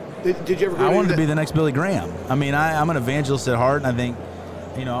Hybels. Did you ever? I wanted to be the next Billy Graham. I mean, I'm an evangelist at heart, and I think,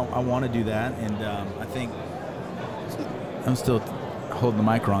 I want to do that, and I think I'm still holding the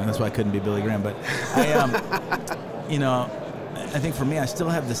mic wrong. That's why I couldn't be Billy Graham. But I think for me, I still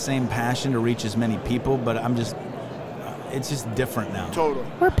have the same passion to reach as many people, but it's just different now. Totally.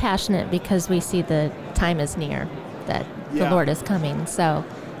 We're passionate because we see the time is near, that the Lord is coming. So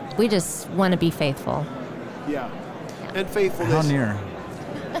we just want to be faithful. Yeah. And faithfulness. How near?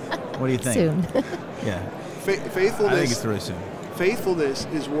 What do you think? Soon. Yeah. Faithfulness. I think it's really soon. Faithfulness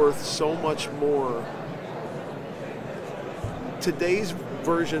is worth so much more. Today's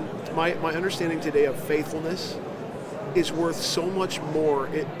version, my understanding today of faithfulness is worth so much more.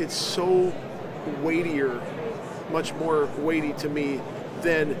 It's so weightier, much more weighty to me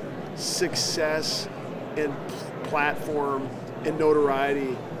than success and platform and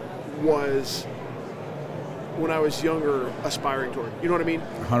notoriety was when I was younger, aspiring toward. You know what I mean?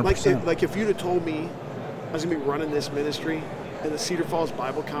 100%. Like if you'd have told me I was going to be running this ministry in the Cedar Falls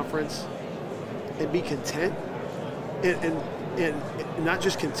Bible Conference and be content and not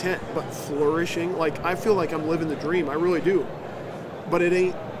just content, but flourishing. Like, I feel like I'm living the dream. I really do. But it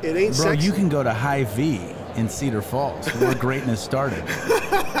ain't Bro, sexy. you can go to High V in Cedar Falls, where greatness started.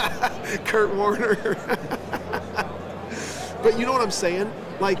 Kurt Warner. But you know what I'm saying?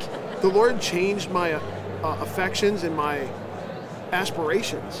 Like, the Lord changed my affections and my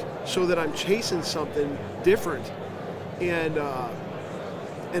aspirations so that I'm chasing something different. And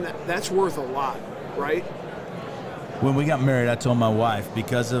that's worth a lot, right? When we got married, I told my wife,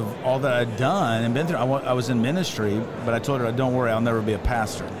 because of all that I'd done and been through, I was in ministry, but I told her, don't worry, I'll never be a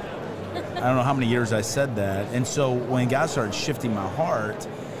pastor. I don't know how many years I said that. And so when God started shifting my heart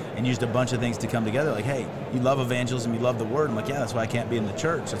and used a bunch of things to come together, like, hey, you love evangelism, you love the word. I'm like, yeah, that's why I can't be in the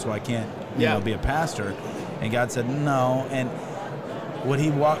church. That's why I can't be a pastor. And God said, no. And when he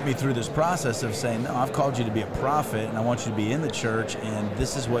walked me through this process of saying, no, I've called you to be a prophet, and I want you to be in the church, and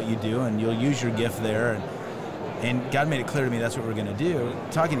this is what you do, and you'll use your gift there. And God made it clear to me that's what we're going to do.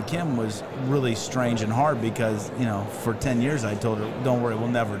 Talking to Kim was really strange and hard because, for 10 years I told her, don't worry, we'll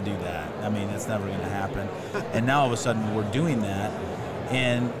never do that. I mean, it's never going to happen. And now all of a sudden we're doing that.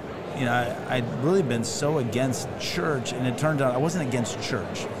 And, I'd really been so against church, and it turned out I wasn't against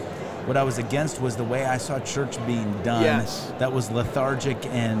church. What I was against was the way I saw church being done. Yes. That was lethargic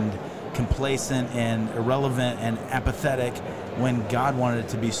and complacent and irrelevant and apathetic when God wanted it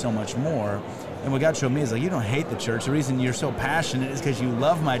to be so much more. And what God showed me is, like, you don't hate the church. The reason you're so passionate is because you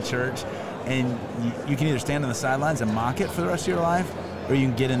love my church, and you can either stand on the sidelines and mock it for the rest of your life, or you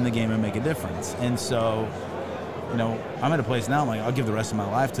can get in the game and make a difference. And so, I'm at a place now, I'm like, I'll give the rest of my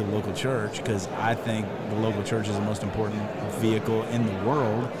life to the local church because I think the local church is the most important vehicle in the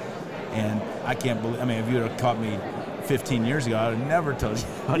world. And I can't believe, if you would have caught me 15 years ago, I would have never told you.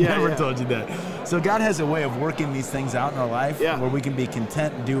 Told you that. So God has a way of working these things out in our life where we can be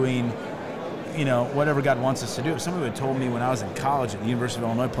content doing whatever God wants us to do. If somebody would have told me when I was in college at the University of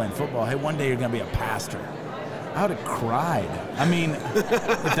Illinois playing football, hey, one day you're going to be a pastor, I would have cried.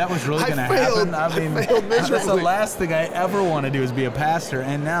 If that was really going to happen, that's the last thing I ever want to do is be a pastor.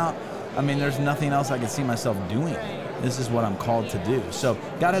 And now, there's nothing else I can see myself doing. This is what I'm called to do. So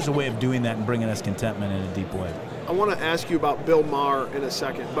God has a way of doing that and bringing us contentment in a deep way. I want to ask you about Bill Maher in a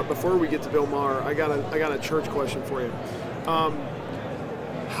second, but before we get to Bill Maher, I got a church question for you.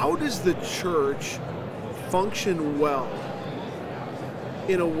 How does the church function well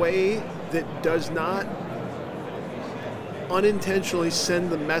in a way that does not unintentionally send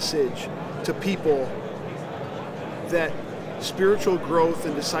the message to people that spiritual growth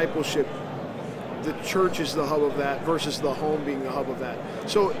and discipleship, the church is the hub of that versus the home being the hub of that?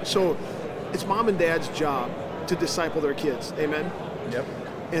 So it's mom and dad's job to disciple their kids. Amen? Yep.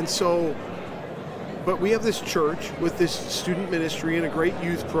 And so, but we have this church with this student ministry and a great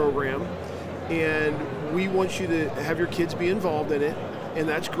youth program, and we want you to have your kids be involved in it, and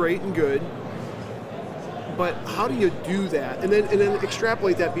that's great and good. But how do you do that? And then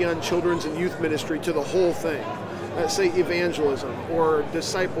extrapolate that beyond children's and youth ministry to the whole thing. Say evangelism or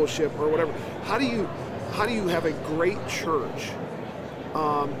discipleship or whatever. How do you have a great church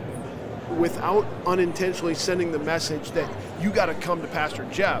without unintentionally sending the message that you got to come to Pastor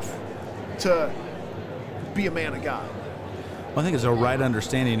Jeff to be a man of God? Well, I think it's a right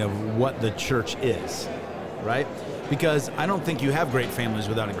understanding of what the church is, right? Because I don't think you have great families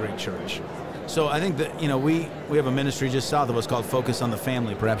without a great church. So I think that, we have a ministry just south of us called Focus on the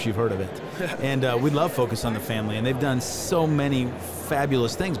Family. Perhaps you've heard of it. And we love Focus on the Family. And they've done so many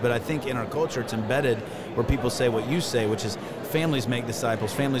fabulous things. But I think in our culture, it's embedded where people say what you say, which is families make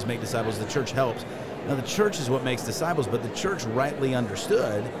disciples, the church helps. Now, the church is what makes disciples, but the church, rightly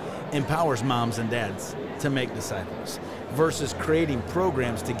understood, empowers moms and dads to make disciples versus creating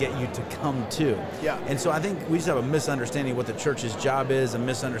programs to get you to come to. Yeah. And so I think we just have a misunderstanding of what the church's job is, a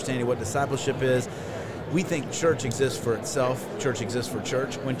misunderstanding of what discipleship is. We think church exists for itself, church exists for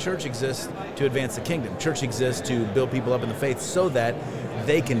church, when church exists to advance the kingdom. Church exists to build people up in the faith so that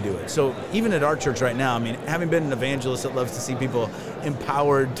they can do it. So even at our church right now, having been an evangelist that loves to see people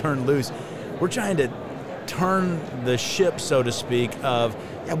empowered, turned loose, we're trying to turn the ship, so to speak, of,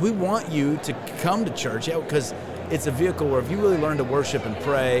 we want you to come to church, because it's a vehicle where if you really learn to worship and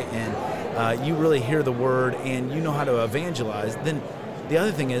pray and you really hear the word and you know how to evangelize, then the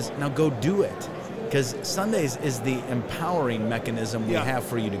other thing is, now go do it. Because Sundays is the empowering mechanism we have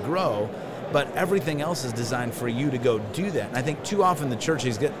for you to grow, but everything else is designed for you to go do that. And I think too often the church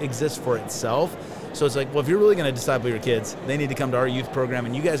exists for itself. So it's like, well, if you're really going to disciple your kids, they need to come to our youth program,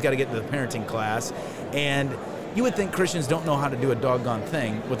 and you guys got to get to the parenting class. And you would think Christians don't know how to do a doggone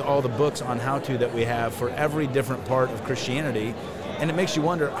thing with all the books on how to that we have for every different part of Christianity. And it makes you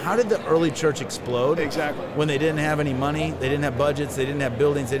wonder, how did the early church explode? Exactly. When they didn't have any money, they didn't have budgets, they didn't have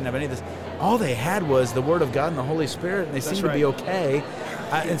buildings, they didn't have any of this. All they had was the Word of God and the Holy Spirit, and they seemed to be okay.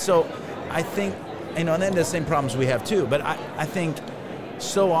 And so I think, and then the same problems we have too, but I think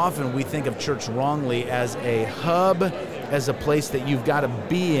so often we think of church wrongly as a hub, as a place that you've got to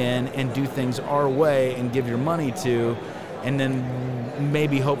be in and do things our way and give your money to, and then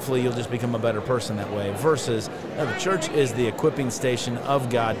maybe hopefully you'll just become a better person that way, versus the church is the equipping station of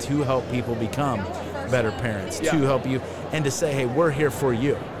God to help people become better parents, to help you, and to say, hey, we're here for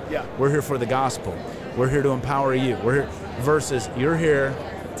you. Yeah. We're here for the gospel. We're here to empower you. We're here, versus you're here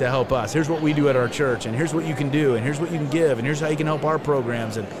to help us. Here's what we do at our church, and here's what you can do, and here's what you can give, and here's how you can help our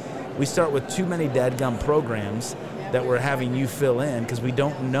programs. And we start with too many dadgum programs that we're having you fill in because we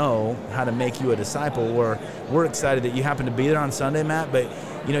don't know how to make you a disciple. We're excited that you happen to be there on Sunday, Matt, but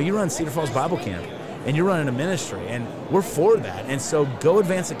you run Cedar Falls Bible Camp, and you're running a ministry, and we're for that. And so go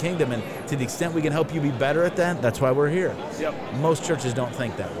advance the kingdom, and to the extent we can help you be better at that, that's why we're here. Yep. Most churches don't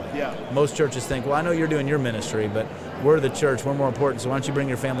think that way. Yeah. Most churches think, well, I know you're doing your ministry, but we're the church, we're more important, so why don't you bring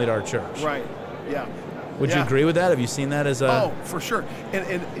your family to our church? Right. Yeah. Would you agree with that? Have you seen that as a... Oh, for sure.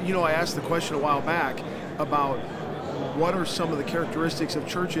 And I asked the question a while back about what are some of the characteristics of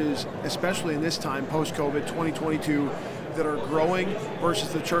churches, especially in this time, post-COVID, 2022, that are growing versus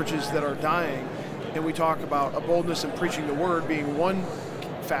the churches that are dying. And we talk about a boldness in preaching the word being one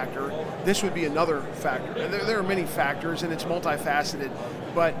factor. This would be another factor. And there are many factors, and it's multifaceted.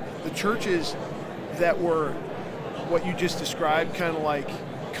 But the churches that were what you just described, kind of like,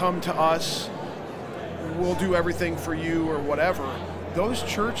 come to us, we'll do everything for you or whatever, those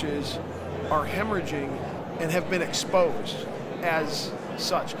churches are hemorrhaging and have been exposed as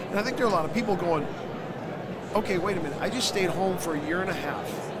such. And I think there are a lot of people going, okay, wait a minute, I just stayed home for a year and a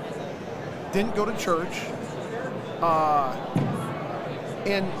half, didn't go to church,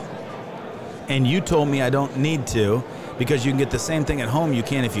 and you told me I don't need to because you can get the same thing at home you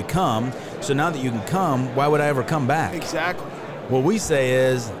can if you come. So now that you can come, why would I ever come back? Exactly. What we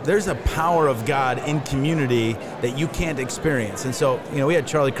say is there's a power of God in community that you can't experience. And so, we had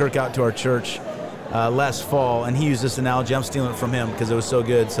Charlie Kirk out to our church last fall, and he used this analogy. I'm stealing it from him because it was so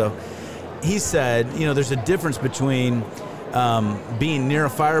good. So he said, there's a difference between being near a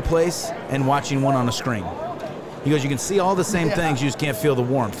fireplace and watching one on a screen. He goes, you can see all the same things, you just can't feel the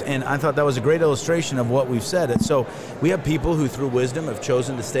warmth. And I thought that was a great illustration of what we've said. And so we have people who, through wisdom, have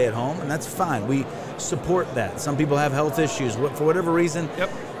chosen to stay at home, and that's fine. We support that. Some people have health issues for whatever reason. Yep.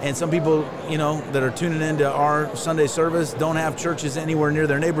 And some people, that are tuning into our Sunday service don't have churches anywhere near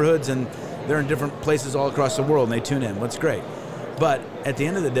their neighborhoods, and they're in different places all across the world, and they tune in. That's great. But at the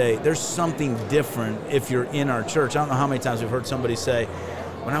end of the day, there's something different if you're in our church. I don't know how many times we've heard somebody say,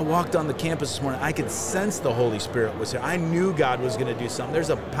 when I walked on the campus this morning, I could sense the Holy Spirit was here. I knew God was going to do something. There's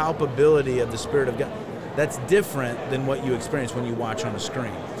a palpability of the Spirit of God. That's different than what you experience when you watch on a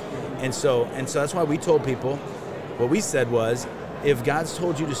screen. And so that's why we told people, what we said was, if God's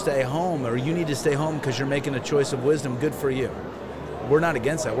told you to stay home, or you need to stay home because you're making a choice of wisdom, good for you. We're not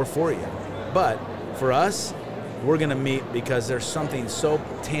against that. We're for you. But for us, we're going to meet because there's something so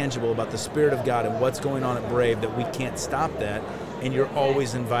tangible about the Spirit of God and what's going on at Brave that we can't stop that, and you're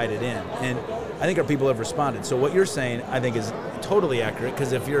always invited in. And I think our people have responded. So what you're saying, I think, is totally accurate,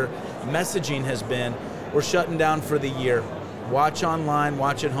 because if your messaging has been, we're shutting down for the year, watch online,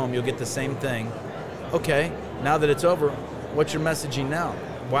 watch at home, you'll get the same thing. Okay, now that it's over, what's your messaging now?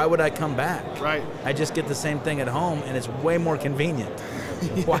 Why would I come back? Right. I just get the same thing at home, and it's way more convenient.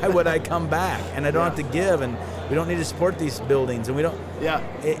 Why would I come back? And I don't have to give, and we don't need to support these buildings, and we don't. Yeah.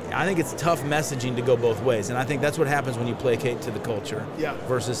 I think it's tough messaging to go both ways, and I think that's what happens when you placate to the culture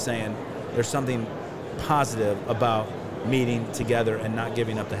versus saying there's something positive about meeting together and not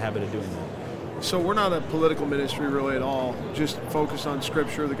giving up the habit of doing that. So we're not a political ministry really at all, just focused on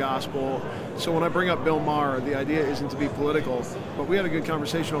Scripture, the gospel. So when I bring up Bill Maher, the idea isn't to be political, but we had a good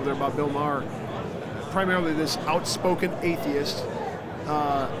conversation over there about Bill Maher, primarily this outspoken atheist,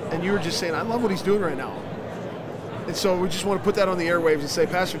 and you were just saying, I love what he's doing right now. And so we just want to put that on the airwaves and say,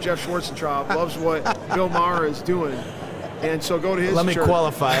 Pastor Jeff Schwartzentraub loves what Bill Maher is doing. And so go to his Let me church.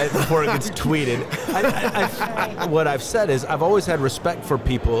 qualify it before it gets tweeted. What I've said is I've always had respect for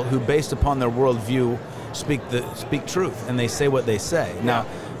people who, based upon their worldview, speak truth, and they say what they say. Yeah. Now,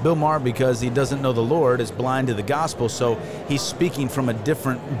 Bill Maher, because he doesn't know the Lord, is blind to the gospel, so he's speaking from a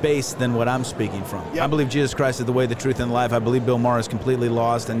different base than what I'm speaking from. Yep. I believe Jesus Christ is the way, the truth, and the life. I believe Bill Maher is completely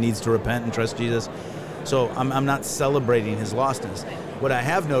lost and needs to repent and trust Jesus. So I'm not celebrating his lostness. What I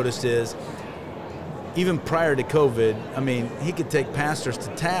have noticed is, even prior to COVID, I mean, he could take pastors to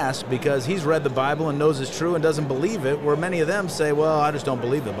task because he's read the Bible and knows it's true and doesn't believe it, where many of them say, well, I just don't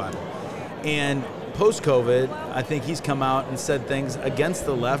believe the Bible. And post-COVID, I think he's come out and said things against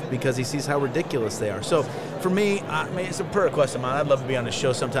the left because he sees how ridiculous they are. So for me, I mean, it's a prayer request of mine. I'd love to be on the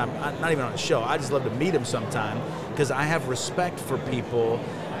show sometime. Not even on the show. I just love to meet him sometime because I have respect for people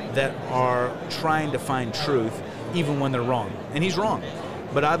that are trying to find truth even when they're wrong. And he's wrong.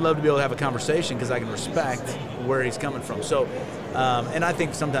 But I'd love to be able to have a conversation because I can respect where he's coming from. So, and I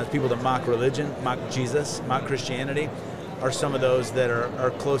think sometimes people that mock religion, mock Jesus, mock Christianity, are some of those that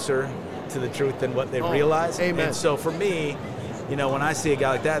are closer to the truth than what they realize. Amen. And so for me, you know, when I see a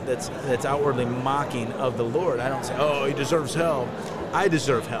guy like that that's outwardly mocking of the Lord, I don't say, oh, he deserves hell. I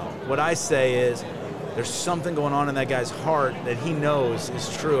deserve hell. What I say is, there's something going on in that guy's heart that he knows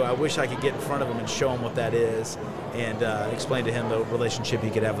is true. I wish I could get in front of him and show him what that is and explain to him the relationship he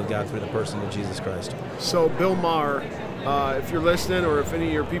could have with God through the person of Jesus Christ. So Bill Maher, if you're listening or if any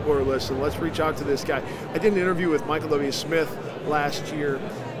of your people are listening, let's reach out to this guy. I did an interview with Michael W. Smith last year,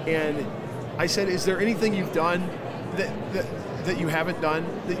 and I said, is there anything you've done that you haven't done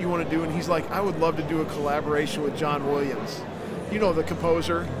that you want to do? And he's like, I would love to do a collaboration with John Williams. You know, the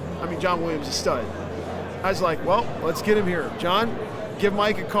composer. I mean, John Williams is a stud. I was like, well, let's get him here. John, give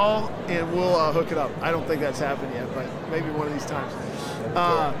Mike a call, and we'll hook it up. I don't think that's happened yet, but maybe one of these times.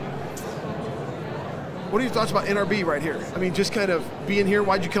 What are your thoughts about NRB right here? I mean, just kind of being here.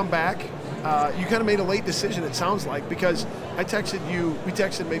 Why'd you come back? You kind of made a late decision, it sounds like, because I texted you. We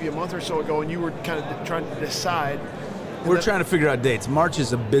texted maybe a month or so ago, and you were kind of trying to decide. We're trying to figure out dates. March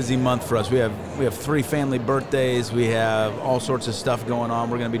is a busy month for us. We have 3 family birthdays. We have all sorts of stuff going on.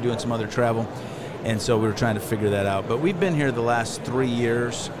 We're going to be doing some other travel. And so we were trying to figure that out. But we've been here the last 3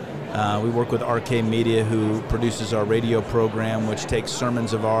 years. We work with RK Media, who produces our radio program, which takes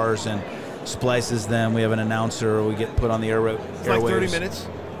sermons of ours and splices them. We have an announcer. We get put on the airwaves. It's like 30 minutes?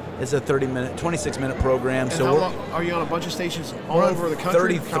 It's a 26-minute program. And so how long, are you on a bunch of stations all over the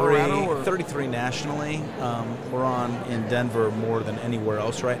country? 33 nationally. We're on in Denver more than anywhere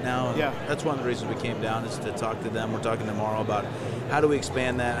else right now. Yeah. That's one of the reasons we came down, is to talk to them. We're talking tomorrow about how do we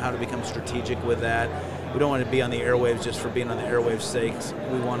expand that, how to become strategic with that. We don't want to be on the airwaves just for being on the airwaves' sake.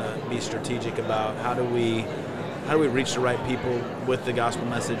 We want to be strategic about how do we reach the right people with the gospel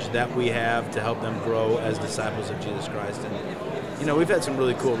message that we have to help them grow as disciples of Jesus Christ. And you know, we've had some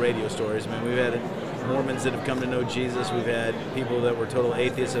really cool radio stories. I mean, we've had Mormons that have come to know Jesus. We've had people that were total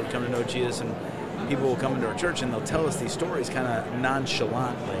atheists that have come to know Jesus, and people will come into our church and they'll tell us these stories kind of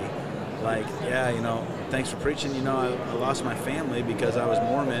nonchalantly, like, yeah, you know, thanks for preaching. You know, I lost my family because I was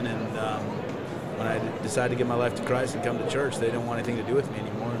Mormon, and when I decided to give my life to Christ and come to church, they didn't want anything to do with me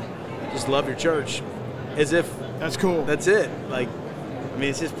anymore. Just love your church, as if that's cool. That's it. Like, I mean,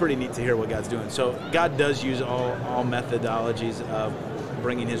 it's just pretty neat to hear what God's doing. So God does use all methodologies of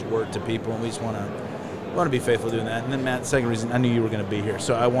bringing His word to people, and we just want to be faithful doing that. And then, Matt, second reason, I knew you were going to be here,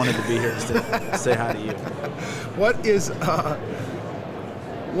 so I wanted to be here just to say hi to you.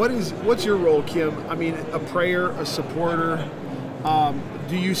 What's your role, Kim? I mean, a prayer, a supporter.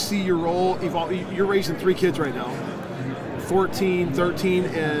 Do you see your role evolve? You're raising 3 kids right now, 14, 13,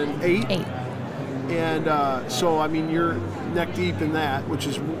 and 8. 8. And so, I mean, you're neck deep in that, which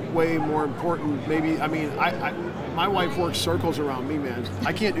is way more important. Maybe, I mean, my wife works circles around me, man.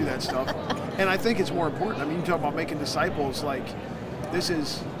 I can't do that stuff. And I think it's more important. I mean, you talk about making disciples. Like, this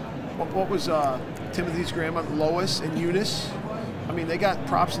is, what was Timothy's grandma, Lois and Eunice? I mean, they got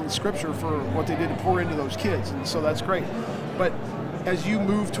props in Scripture for what they did to pour into those kids, and so that's great. But as you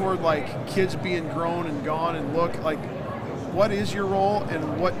move toward like kids being grown and gone and look, like, what is your role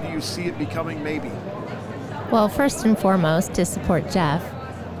and what do you see it becoming maybe? Well, first and foremost, to support Jeff.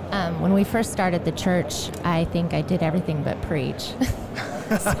 When we first started the church, I think I did everything but preach.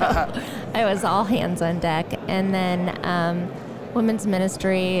 So I was all hands on deck. And then women's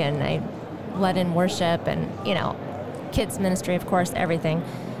ministry, and I led in worship and, kids ministry, of course, everything.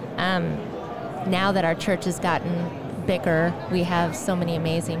 Now that our church has gotten bigger, we have so many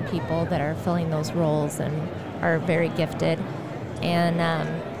amazing people that are filling those roles and are very gifted. And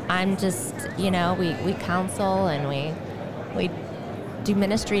I'm just, we counsel and we do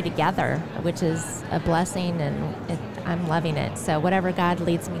ministry together, which is a blessing, and I'm loving it. So whatever God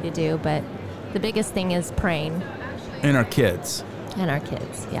leads me to do, but the biggest thing is praying. And our kids.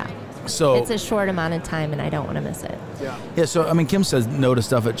 Yeah. So it's a short amount of time, and I don't want to miss it. Yeah, so, I mean, Kim says no to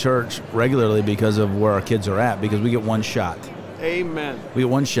stuff at church regularly because of where our kids are at, because we get one shot. Amen. We get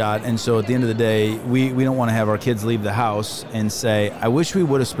one shot, and so at the end of the day, we don't want to have our kids leave the house and say, I wish we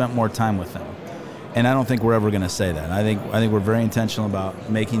would have spent more time with them. And I don't think we're ever going to say that. I think we're very intentional about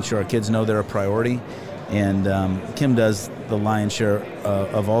making sure our kids know they're a priority, and Kim does the lion's share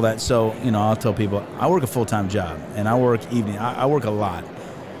of all that. So, I'll tell people, I work a full-time job, and I work evening. I work a lot,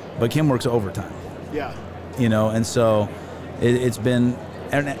 but Kim works overtime. Yeah. And so it's been,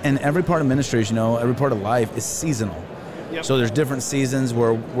 and every part of ministry, every part of life is seasonal. Yep. So there's different seasons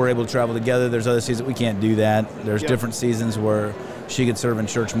where we're able to travel together. There's other seasons we can't do that. There's different seasons where she could serve in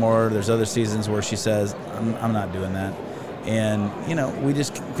church more. There's other seasons where she says, I'm not doing that. And, we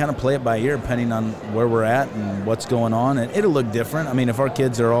just kind of play it by ear depending on where we're at and what's going on. And it'll look different. I mean, if our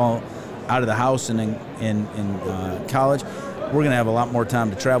kids are all out of the house and in college, we're going to have a lot more time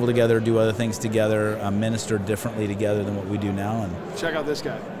to travel together, do other things together, minister differently together than what we do now. And check out this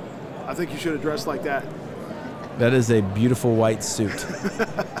guy. I think you should have dressed like that. That is a beautiful white suit.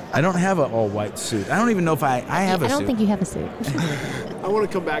 I don't have an all-white suit. I don't even know if I have a suit. I don't think you have a suit. I want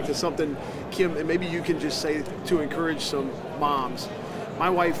to come back to something, Kim, and maybe you can just say to encourage some moms. My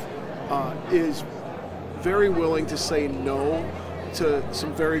wife is very willing to say no to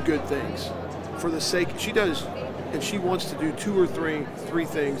some very good things for the sake, she does, and she wants to do two or three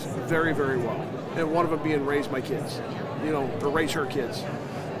things very, very well. And one of them being raise my kids, or raise her kids,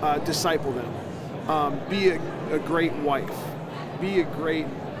 disciple them. Be a great wife, be a great,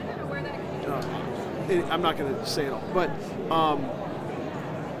 I'm not going to say it all, but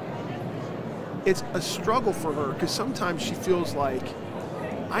it's a struggle for her because sometimes she feels like,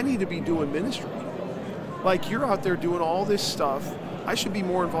 I need to be doing ministry. Like, you're out there doing all this stuff. I should be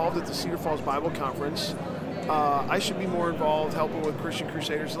more involved at the Cedar Falls Bible Conference. I should be more involved helping with Christian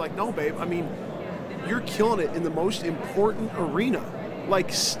Crusaders. Like, no, babe, I mean, you're killing it in the most important arena.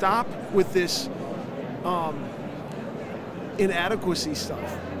 Like, stop with this inadequacy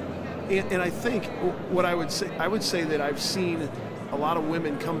stuff. And I think what I would say that I've seen a lot of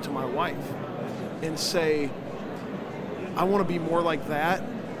women come to my wife and say, I want to be more like that,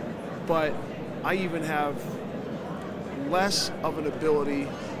 but I even have less of an ability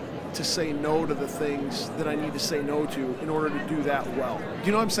to say no to the things that I need to say no to in order to do that well. Do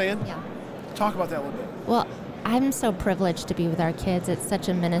you know what I'm saying? Yeah. Talk about that a little bit. Well, I'm so privileged to be with our kids. It's such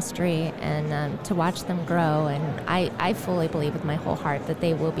a ministry, and to watch them grow. And I fully believe with my whole heart that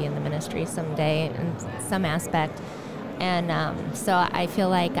they will be in the ministry someday in some aspect. And so I feel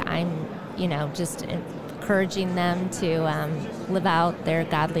like I'm, just encouraging them to live out their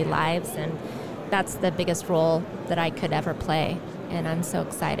godly lives. And that's the biggest role that I could ever play. And I'm so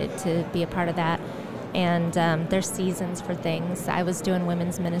excited to be a part of that. And there's seasons for things. I was doing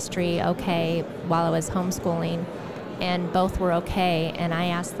women's ministry while I was homeschooling, and both were okay. And I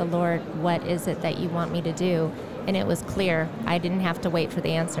asked the Lord, what is it that you want me to do? And it was clear. I didn't have to wait for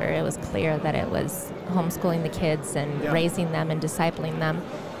the answer. It was clear that it was homeschooling the kids and raising them and discipling them.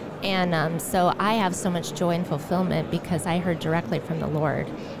 And so I have so much joy and fulfillment because I heard directly from the Lord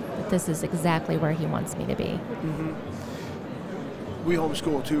that this is exactly where he wants me to be. Mm-hmm. We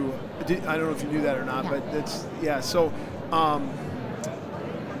homeschool too. I don't know if you knew that or not, but it's, so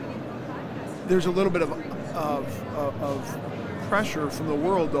there's a little bit of pressure from the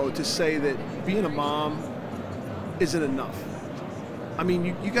world, though, to say that being a mom isn't enough. I mean,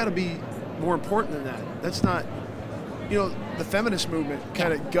 you got to be more important than that. That's not, the feminist movement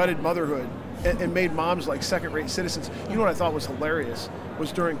kind of gutted motherhood and made moms like second-rate citizens. You know what I thought was hilarious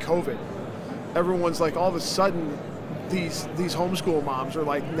was during COVID, everyone's like, all of a sudden, these homeschool moms are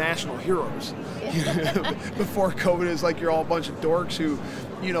like national heroes. Before COVID, it's like you're all a bunch of dorks who,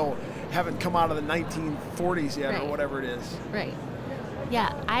 haven't come out of the 1940s yet, or whatever it is. Right.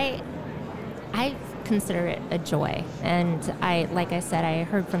 Yeah, I consider it a joy, and like I said, I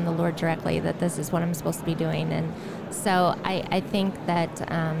heard from the Lord directly that this is what I'm supposed to be doing, and so I think that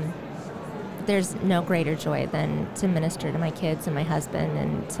there's no greater joy than to minister to my kids and my husband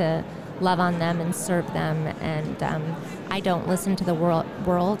and to love on them and serve them. And I don't listen to the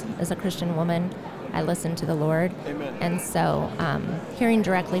world as a Christian woman. I listen to the Lord. Amen. And so hearing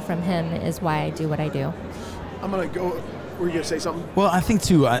directly from Him is why I do what I do. I'm going to go. Were you going to say something? Well, I think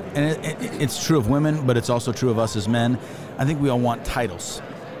too, and it's true of women, but it's also true of us as men. I think we all want titles,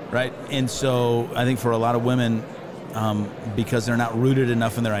 right? And so I think for a lot of women, because they're not rooted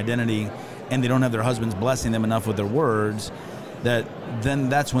enough in their identity and they don't have their husbands blessing them enough with their words,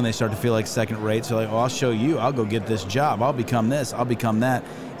 that's when they start to feel like second rate. So like, I'll show you, I'll go get this job, I'll become this, I'll become that.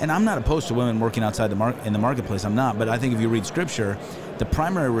 And I'm not opposed to women working outside in the marketplace, I'm not. But I think if you read Scripture, the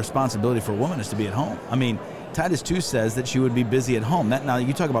primary responsibility for a woman is to be at home. I mean, Titus 2 says that she would be busy at home. Now,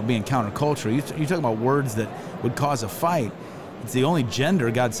 you talk about being countercultural. You talk about words that would cause a fight. It's the only gender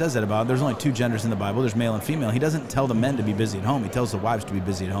God says that about. There's only two genders in the Bible. There's male and female. He doesn't tell the men to be busy at home. He tells the wives to be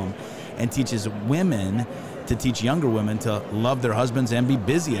busy at home and teaches women to teach younger women to love their husbands and be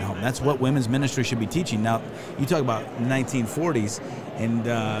busy at home. That's what women's ministry should be teaching. Now, you talk about 1940s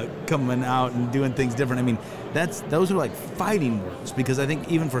and coming out and doing things different. I mean, those are like fighting words, because I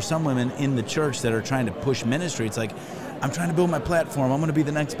think even for some women in the church that are trying to push ministry, it's like, I'm trying to build my platform. I'm going to be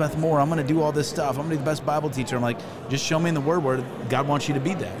the next Beth Moore. I'm going to do all this stuff. I'm going to be the best Bible teacher. I'm like, just show me in the Word where God wants you to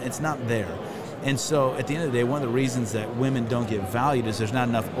be that. It's not there. And so at the end of the day, one of the reasons that women don't get valued is there's not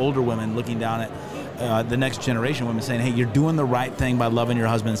enough older women looking down at the next generation women saying, hey, you're doing the right thing by loving your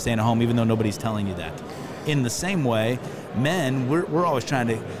husband and staying at home, even though nobody's telling you that. In the same way, men, we're always trying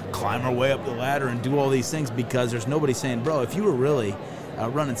to climb our way up the ladder and do all these things because there's nobody saying, bro, if you were really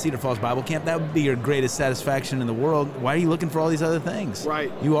running Cedar Falls Bible Camp, that would be your greatest satisfaction in the world. Why are you looking for all these other things?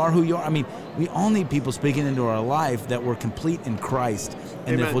 Right. You are who you are. I mean, we all need people speaking into our life that we're complete in Christ.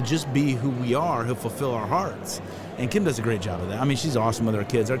 And Amen. if we'll just be who we are, He'll fulfill our hearts. And Kim does a great job of that. I mean, she's awesome with her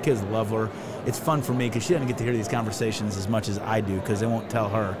kids. Our kids love her. It's fun for me because she doesn't get to hear these conversations as much as I do because they won't tell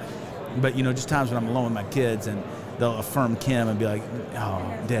her. But, just times when I'm alone with my kids and they'll affirm Kim and be like,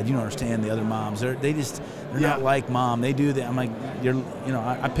 oh, Dad, you don't understand the other moms. They're not like Mom. They do that. I'm like,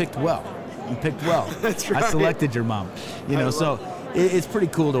 I picked well. You picked well. That's right. I selected your mom. So it's pretty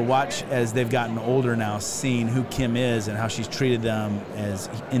cool to watch as they've gotten older now, seeing who Kim is and how she's treated them as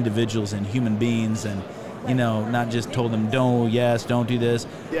individuals and human beings and, not just told them, don't do this.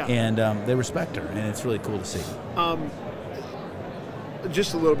 Yeah. And they respect her, and it's really cool to see.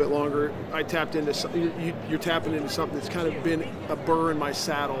 Just a little bit longer, I tapped into something. You're tapping into something that's kind of been a burr in my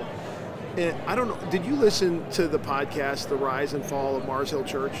saddle. And I don't know, did you listen to the podcast, The Rise and Fall of Mars Hill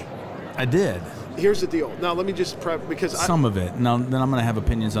Church? I did. Here's the deal. Now, let me just prep, because some of it. Now, then I'm going to have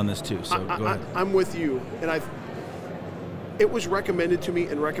opinions on this too, so go ahead. I'm with you. And it was recommended to me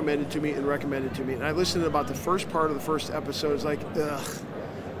and recommended to me and recommended to me. And I listened to about the first part of the first episode. It's like, ugh,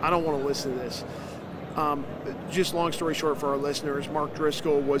 I don't want to listen to this. Just long story short for our listeners, Mark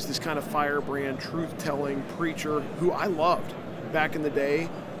Driscoll was this kind of firebrand, truth-telling preacher who I loved back in the day.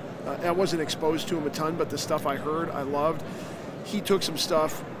 I wasn't exposed to him a ton, but the stuff I heard, I loved. He took some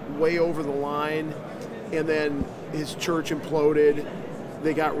stuff way over the line, and then his church imploded.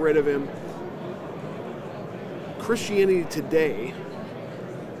 They got rid of him. Christianity Today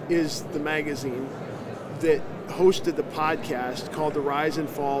is the magazine that hosted the podcast called The Rise and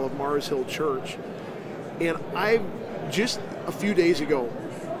Fall of Mars Hill Church. And I just a few days ago,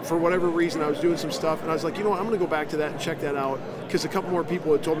 for whatever reason, I was doing some stuff, and I was like, I'm going to go back to that and check that out, because a couple more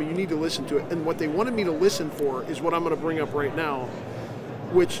people had told me you need to listen to it. And what they wanted me to listen for is what I'm going to bring up right now,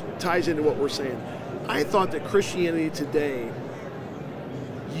 which ties into what we're saying. I thought that Christianity Today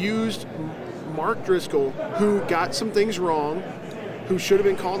used Mark Driscoll, who got some things wrong, who should have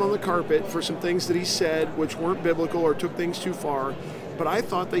been called on the carpet for some things that he said which weren't biblical or took things too far. But I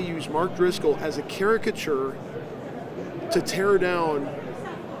thought they used Mark Driscoll as a caricature to tear down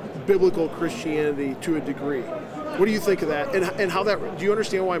biblical Christianity to a degree. What do you think of that? And how that, do you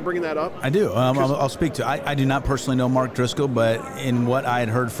understand why I'm bringing that up? I do. I'll speak to I do not personally know Mark Driscoll, but in what I had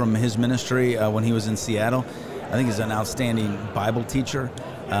heard from his ministry when he was in Seattle, I think he's an outstanding Bible teacher.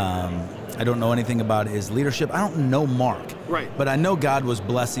 I don't know anything about his leadership. I don't know Mark. Right. But I know God was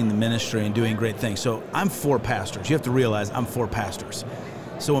blessing the ministry and doing great things. So I'm for pastors. You have to realize I'm for pastors.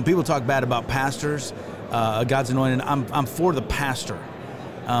 So when people talk bad about pastors, God's anointed, I'm for the pastor.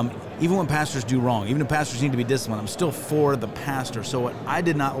 Even when pastors do wrong, even if pastors need to be disciplined, I'm still for the pastor. So what I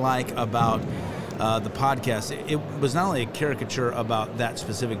did not like about the podcast, it was not only a caricature about that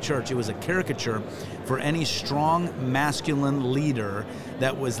specific church, it was a caricature for any strong masculine leader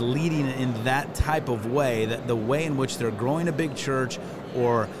that was leading in that type of way, that the way in which they're growing a big church,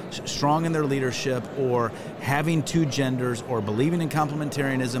 or strong in their leadership, or having two genders, or believing in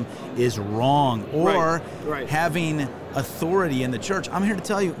complementarianism is wrong, or Right. having authority in the church. I'm here to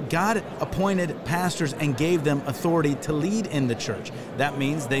tell you, God appointed pastors and gave them authority to lead in the church. That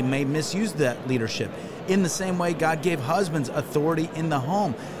means they may misuse that leadership. In the same way, God gave husbands authority in the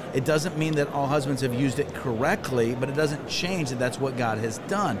home. It doesn't mean that all husbands have used it correctly, but it doesn't change that that's what God has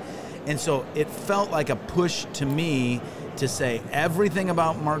done. And so it felt like a push to me to say everything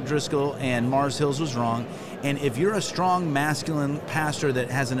about Mark Driscoll and Mars Hills was wrong. And if you're a strong masculine pastor that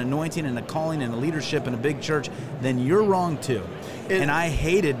has an anointing and a calling and a leadership in a big church, then you're wrong too. And I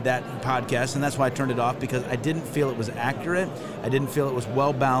hated that podcast, and that's why I turned it off, because I didn't feel it was accurate. I didn't feel it was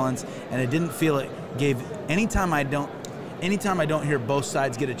well balanced, and I didn't feel it gave anytime I don't hear both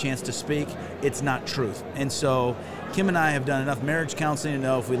sides get a chance to speak, it's not truth. And so Kim and I have done enough marriage counseling to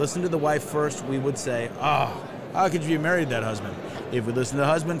know if we listen to the wife first, we would say, oh, how could you be married to that husband? If we listen to the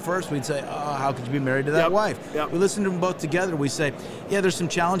husband first, we'd say, oh, how could you be married to that wife? Yep. We listen to them both together, we say, yeah, there's some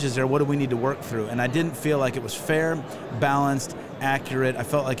challenges there. What do we need to work through? And I didn't feel like it was fair, balanced, accurate. I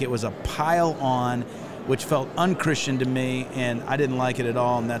felt like it was a pile on, which felt unchristian to me, and I didn't like it at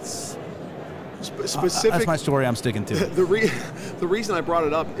all, and that's my story. I'm sticking to it. The reason I brought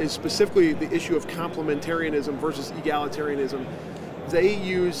it up is specifically the issue of complementarianism versus egalitarianism. They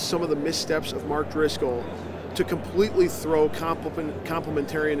use some of the missteps of Mark Driscoll to completely throw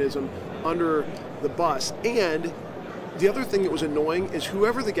complementarianism under the bus. And the other thing that was annoying is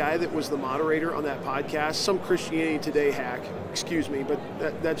whoever the guy that was the moderator on that podcast, some Christianity Today hack, excuse me, but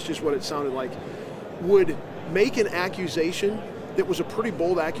that's just what it sounded like, would make an accusation that was a pretty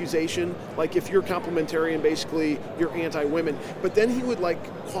bold accusation, like if you're complementarian, basically you're anti-women, but then he would like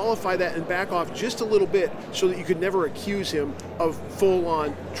qualify that and back off just a little bit so that you could never accuse him of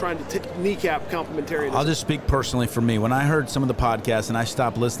full-on trying to kneecap complementarianism. I'll just speak personally for me. When I heard some of the podcasts and I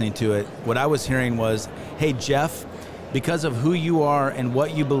stopped listening to it, what I was hearing was, hey, Jeff, because of who you are and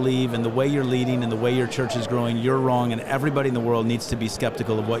what you believe and the way you're leading and the way your church is growing, you're wrong, and everybody in the world needs to be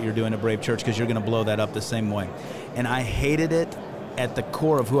skeptical of what you're doing at Brave Church because you're going to blow that up the same way. And I hated it at the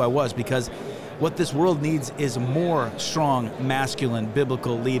core of who I was, because what this world needs is more strong, masculine,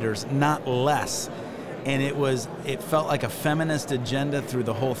 biblical leaders, not less. And it felt like a feminist agenda through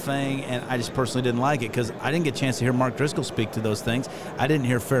the whole thing, and I just personally didn't like it because I didn't get a chance to hear Mark Driscoll speak to those things. I didn't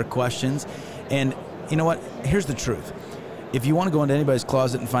hear fair questions. And you know what? Here's the truth. If you want to go into anybody's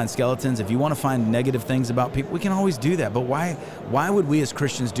closet and find skeletons, if you want to find negative things about people, we can always do that. But why would we as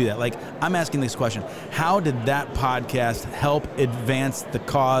Christians do that? Like, I'm asking this question. How did that podcast help advance the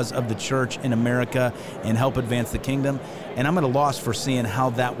cause of the church in America and help advance the kingdom? And I'm at a loss for seeing how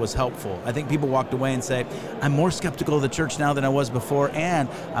that was helpful. I think people walked away and say, I'm more skeptical of the church now than I was before, and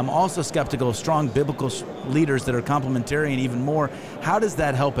I'm also skeptical of strong biblical leaders that are complementarian even more. How does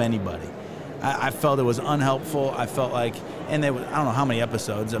that help anybody? I felt it was unhelpful. I felt like, and I don't know how many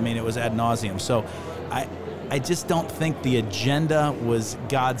episodes. I mean, it was ad nauseum. So I just don't think the agenda was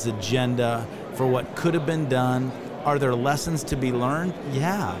God's agenda for what could have been done. Are there lessons to be learned?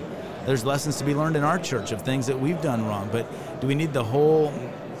 Yeah. There's lessons to be learned in our church of things that we've done wrong. But do we need the whole,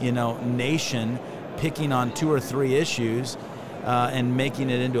 nation picking on 2 or 3 issues and making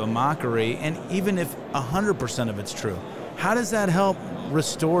it into a mockery? And even if 100% of it's true, how does that help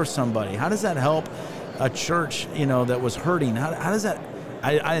restore somebody? How does that help a church, that was hurting? How does that?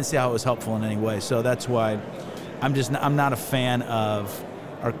 I didn't see how it was helpful in any way. So that's why I'm not a fan of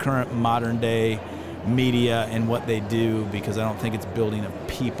our current modern day media and what they do, because I don't think it's building of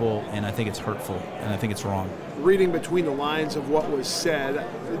people, and I think it's hurtful, and I think it's wrong. Reading between the lines of what was said,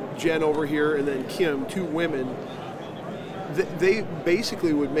 Jen over here and then Kim, 2 women, they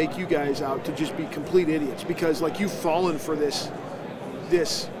basically would make you guys out to just be complete idiots because, like, you've fallen for this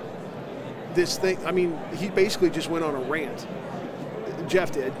thing. I mean, he basically just went on a rant.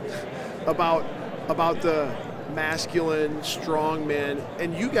 Jeff did about the masculine, strong men,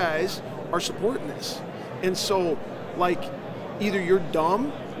 and you guys are supporting this. And so, like, either you're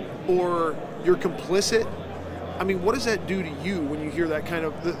dumb or you're complicit. I mean, what does that do to you when you hear that kind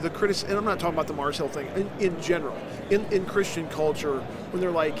of the criticism? And I'm not talking about the Mars Hill thing. In general, in Christian culture, when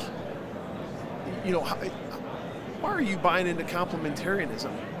they're like, why are you buying into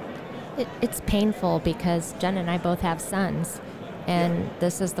complementarianism? It's painful because Jen and I both have sons, and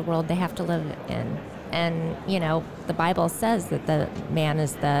this is the world they have to live in. And, the Bible says that the man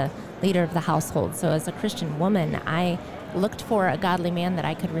is the leader of the household. So as a Christian woman, I looked for a godly man that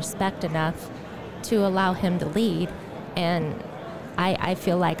I could respect enough to allow him to lead. And I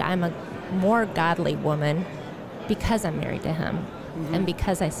feel like I'm a more godly woman because I'm married to him and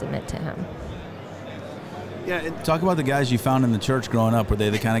because I submit to him. Yeah. And Talk about the guys you found in the church growing up. Were they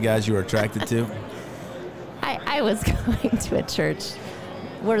the kind of guys you were attracted to? I was going to a church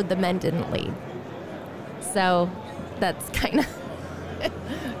where the men didn't lead. So that's kind of...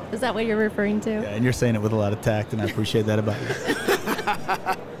 Is that what you're referring to? Yeah, and you're saying it with a lot of tact, and I appreciate that about you.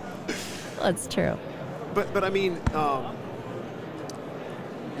 Well, it's true. But I mean,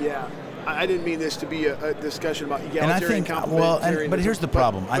 yeah, I didn't mean this to be a discussion about egalitarian, and I think, complementarianism. but here's the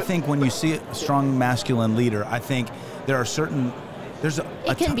problem. I think when you see a strong masculine leader, I think there are certain...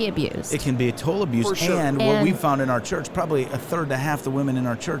 It can be abused. It can be a total abuse. For sure. And what we found in our church, probably a third to half the women in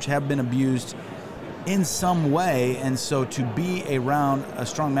our church have been abused in some way. And so to be around a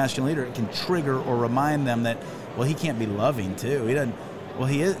strong masculine leader, it can trigger or remind them that, well, he can't be loving too. He doesn't. Well,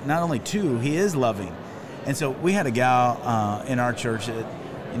 he is not only too, he is loving. And so we had a gal in our church that,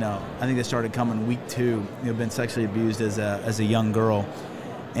 I think they started coming week 2, been sexually abused as a young girl.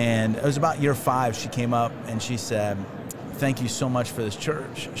 And it was about year 5, she came up and she said, "Thank you so much for this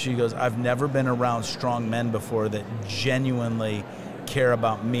church." She goes, "I've never been around strong men before that genuinely care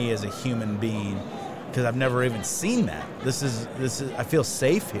about me as a human being, because I've never even seen that. This is I feel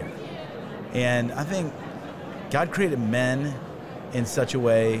safe here." And I think God created men in such a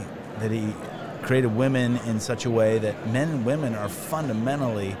way that he created women in such a way that men and women are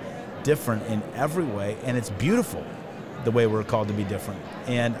fundamentally different in every way, and it's beautiful the way we're called to be different.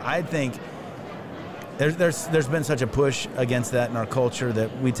 And I think There's been such a push against that in our culture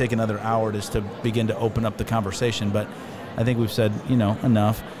that we take another hour just to begin to open up the conversation. But I think we've said,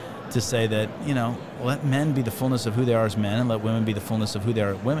 enough to say that, let men be the fullness of who they are as men and let women be the fullness of who they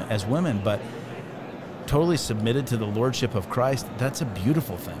are as women. But totally submitted to the lordship of Christ, that's a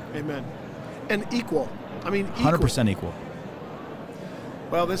beautiful thing. Amen. And equal. I mean, equal. 100% equal.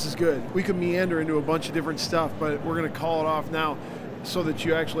 Well, this is good. We could meander into a bunch of different stuff, but we're going to call it off now, so that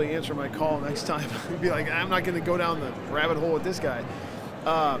you actually answer my call next time. You'd be like, I'm not going to go down the rabbit hole with this guy.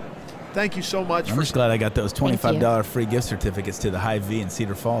 Thank you so much. I'm just glad I got those $25 free gift certificates to the Hy-Vee in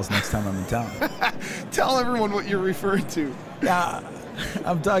Cedar Falls next time I'm in town. Tell everyone what you're referring to. Yeah,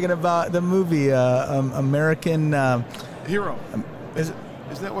 I'm talking about the movie American... Hero. Isn't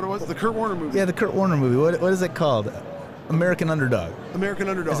that what it was? The Kurt Warner movie. Yeah, the Kurt Warner movie. What is it called? American Underdog. American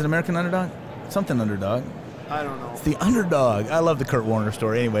Underdog. Is it American Underdog? Something Underdog. I don't know. It's the Underdog. I love the Kurt Warner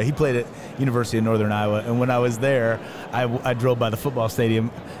story. Anyway, he played at University of Northern Iowa, and when I was there, I drove by the football stadium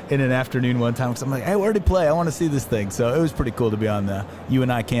in an afternoon one time because I'm like, hey, where'd he play? I want to see this thing. So it was pretty cool to be on the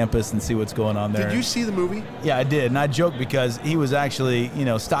UNI campus and see what's going on there. Did you see the movie? Yeah, I did, and I joked because he was actually,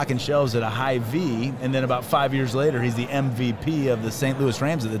 stocking shelves at a Hy-Vee, and then about 5 years later, he's the MVP of the St. Louis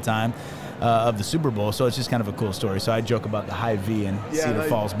Rams at the time. Of the Super Bowl, so it's just kind of a cool story. So I joke about the Hy-Vee and Cedar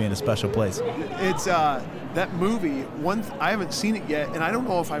Falls being a special place. It's that movie. I haven't seen it yet, and I don't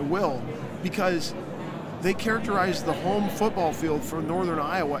know if I will, because they characterize the home football field for Northern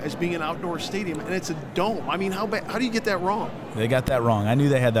Iowa as being an outdoor stadium, and it's a dome. I mean, how do you get that wrong? They got that wrong. I knew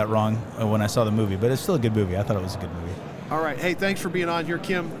they had that wrong when I saw the movie, but it's still a good movie. I thought it was a good movie. All right. Hey, thanks for being on here,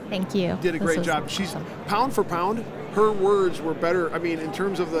 Kim. Thank you. Did a great job. She's pound for pound. Her words were better. I mean, in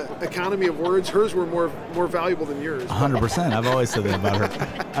terms of the economy of words, hers were more valuable than yours. 100%. I've always said that about her.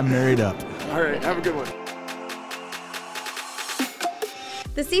 I'm married up. All right. Have a good one.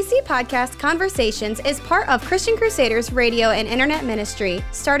 The CC Podcast Conversations is part of Christian Crusaders radio and internet ministry,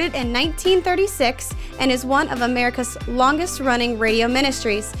 started in 1936 and is one of America's longest-running radio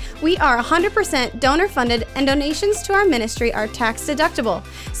ministries. We are 100% donor-funded, and donations to our ministry are tax-deductible.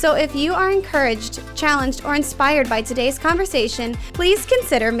 So if you are encouraged, challenged, or inspired by today's conversation, please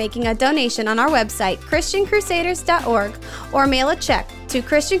consider making a donation on our website, christiancrusaders.org, or mail a check to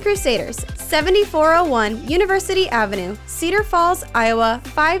Christian Crusaders, 7401 University Avenue, Cedar Falls, Iowa,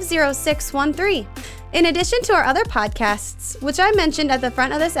 50613. In addition to our other podcasts, which I mentioned at the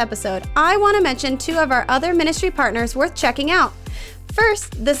front of this episode, I want to mention 2 of our other ministry partners worth checking out.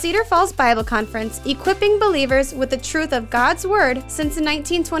 First, the Cedar Falls Bible Conference, equipping believers with the truth of God's Word since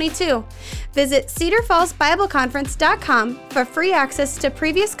 1922. Visit cedarfallsbibleconference.com for free access to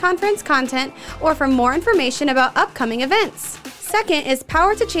previous conference content or for more information about upcoming events. Second is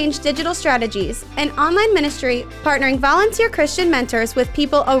Power to Change Digital Strategies, an online ministry partnering volunteer Christian mentors with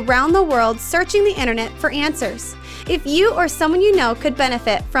people around the world searching the internet for answers. If you or someone you know could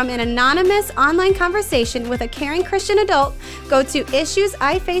benefit from an anonymous online conversation with a caring Christian adult, go to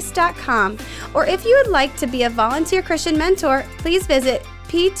issuesiface.com. Or if you would like to be a volunteer Christian mentor, please visit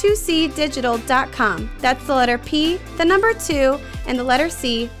p2cdigital.com. That's the letter P, the number 2, and the letter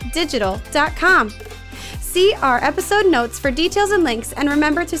C, digital.com. See our episode notes for details and links, and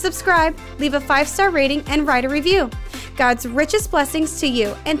remember to subscribe, leave a 5-star rating, and write a review. God's richest blessings to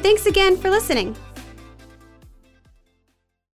you, and thanks again for listening.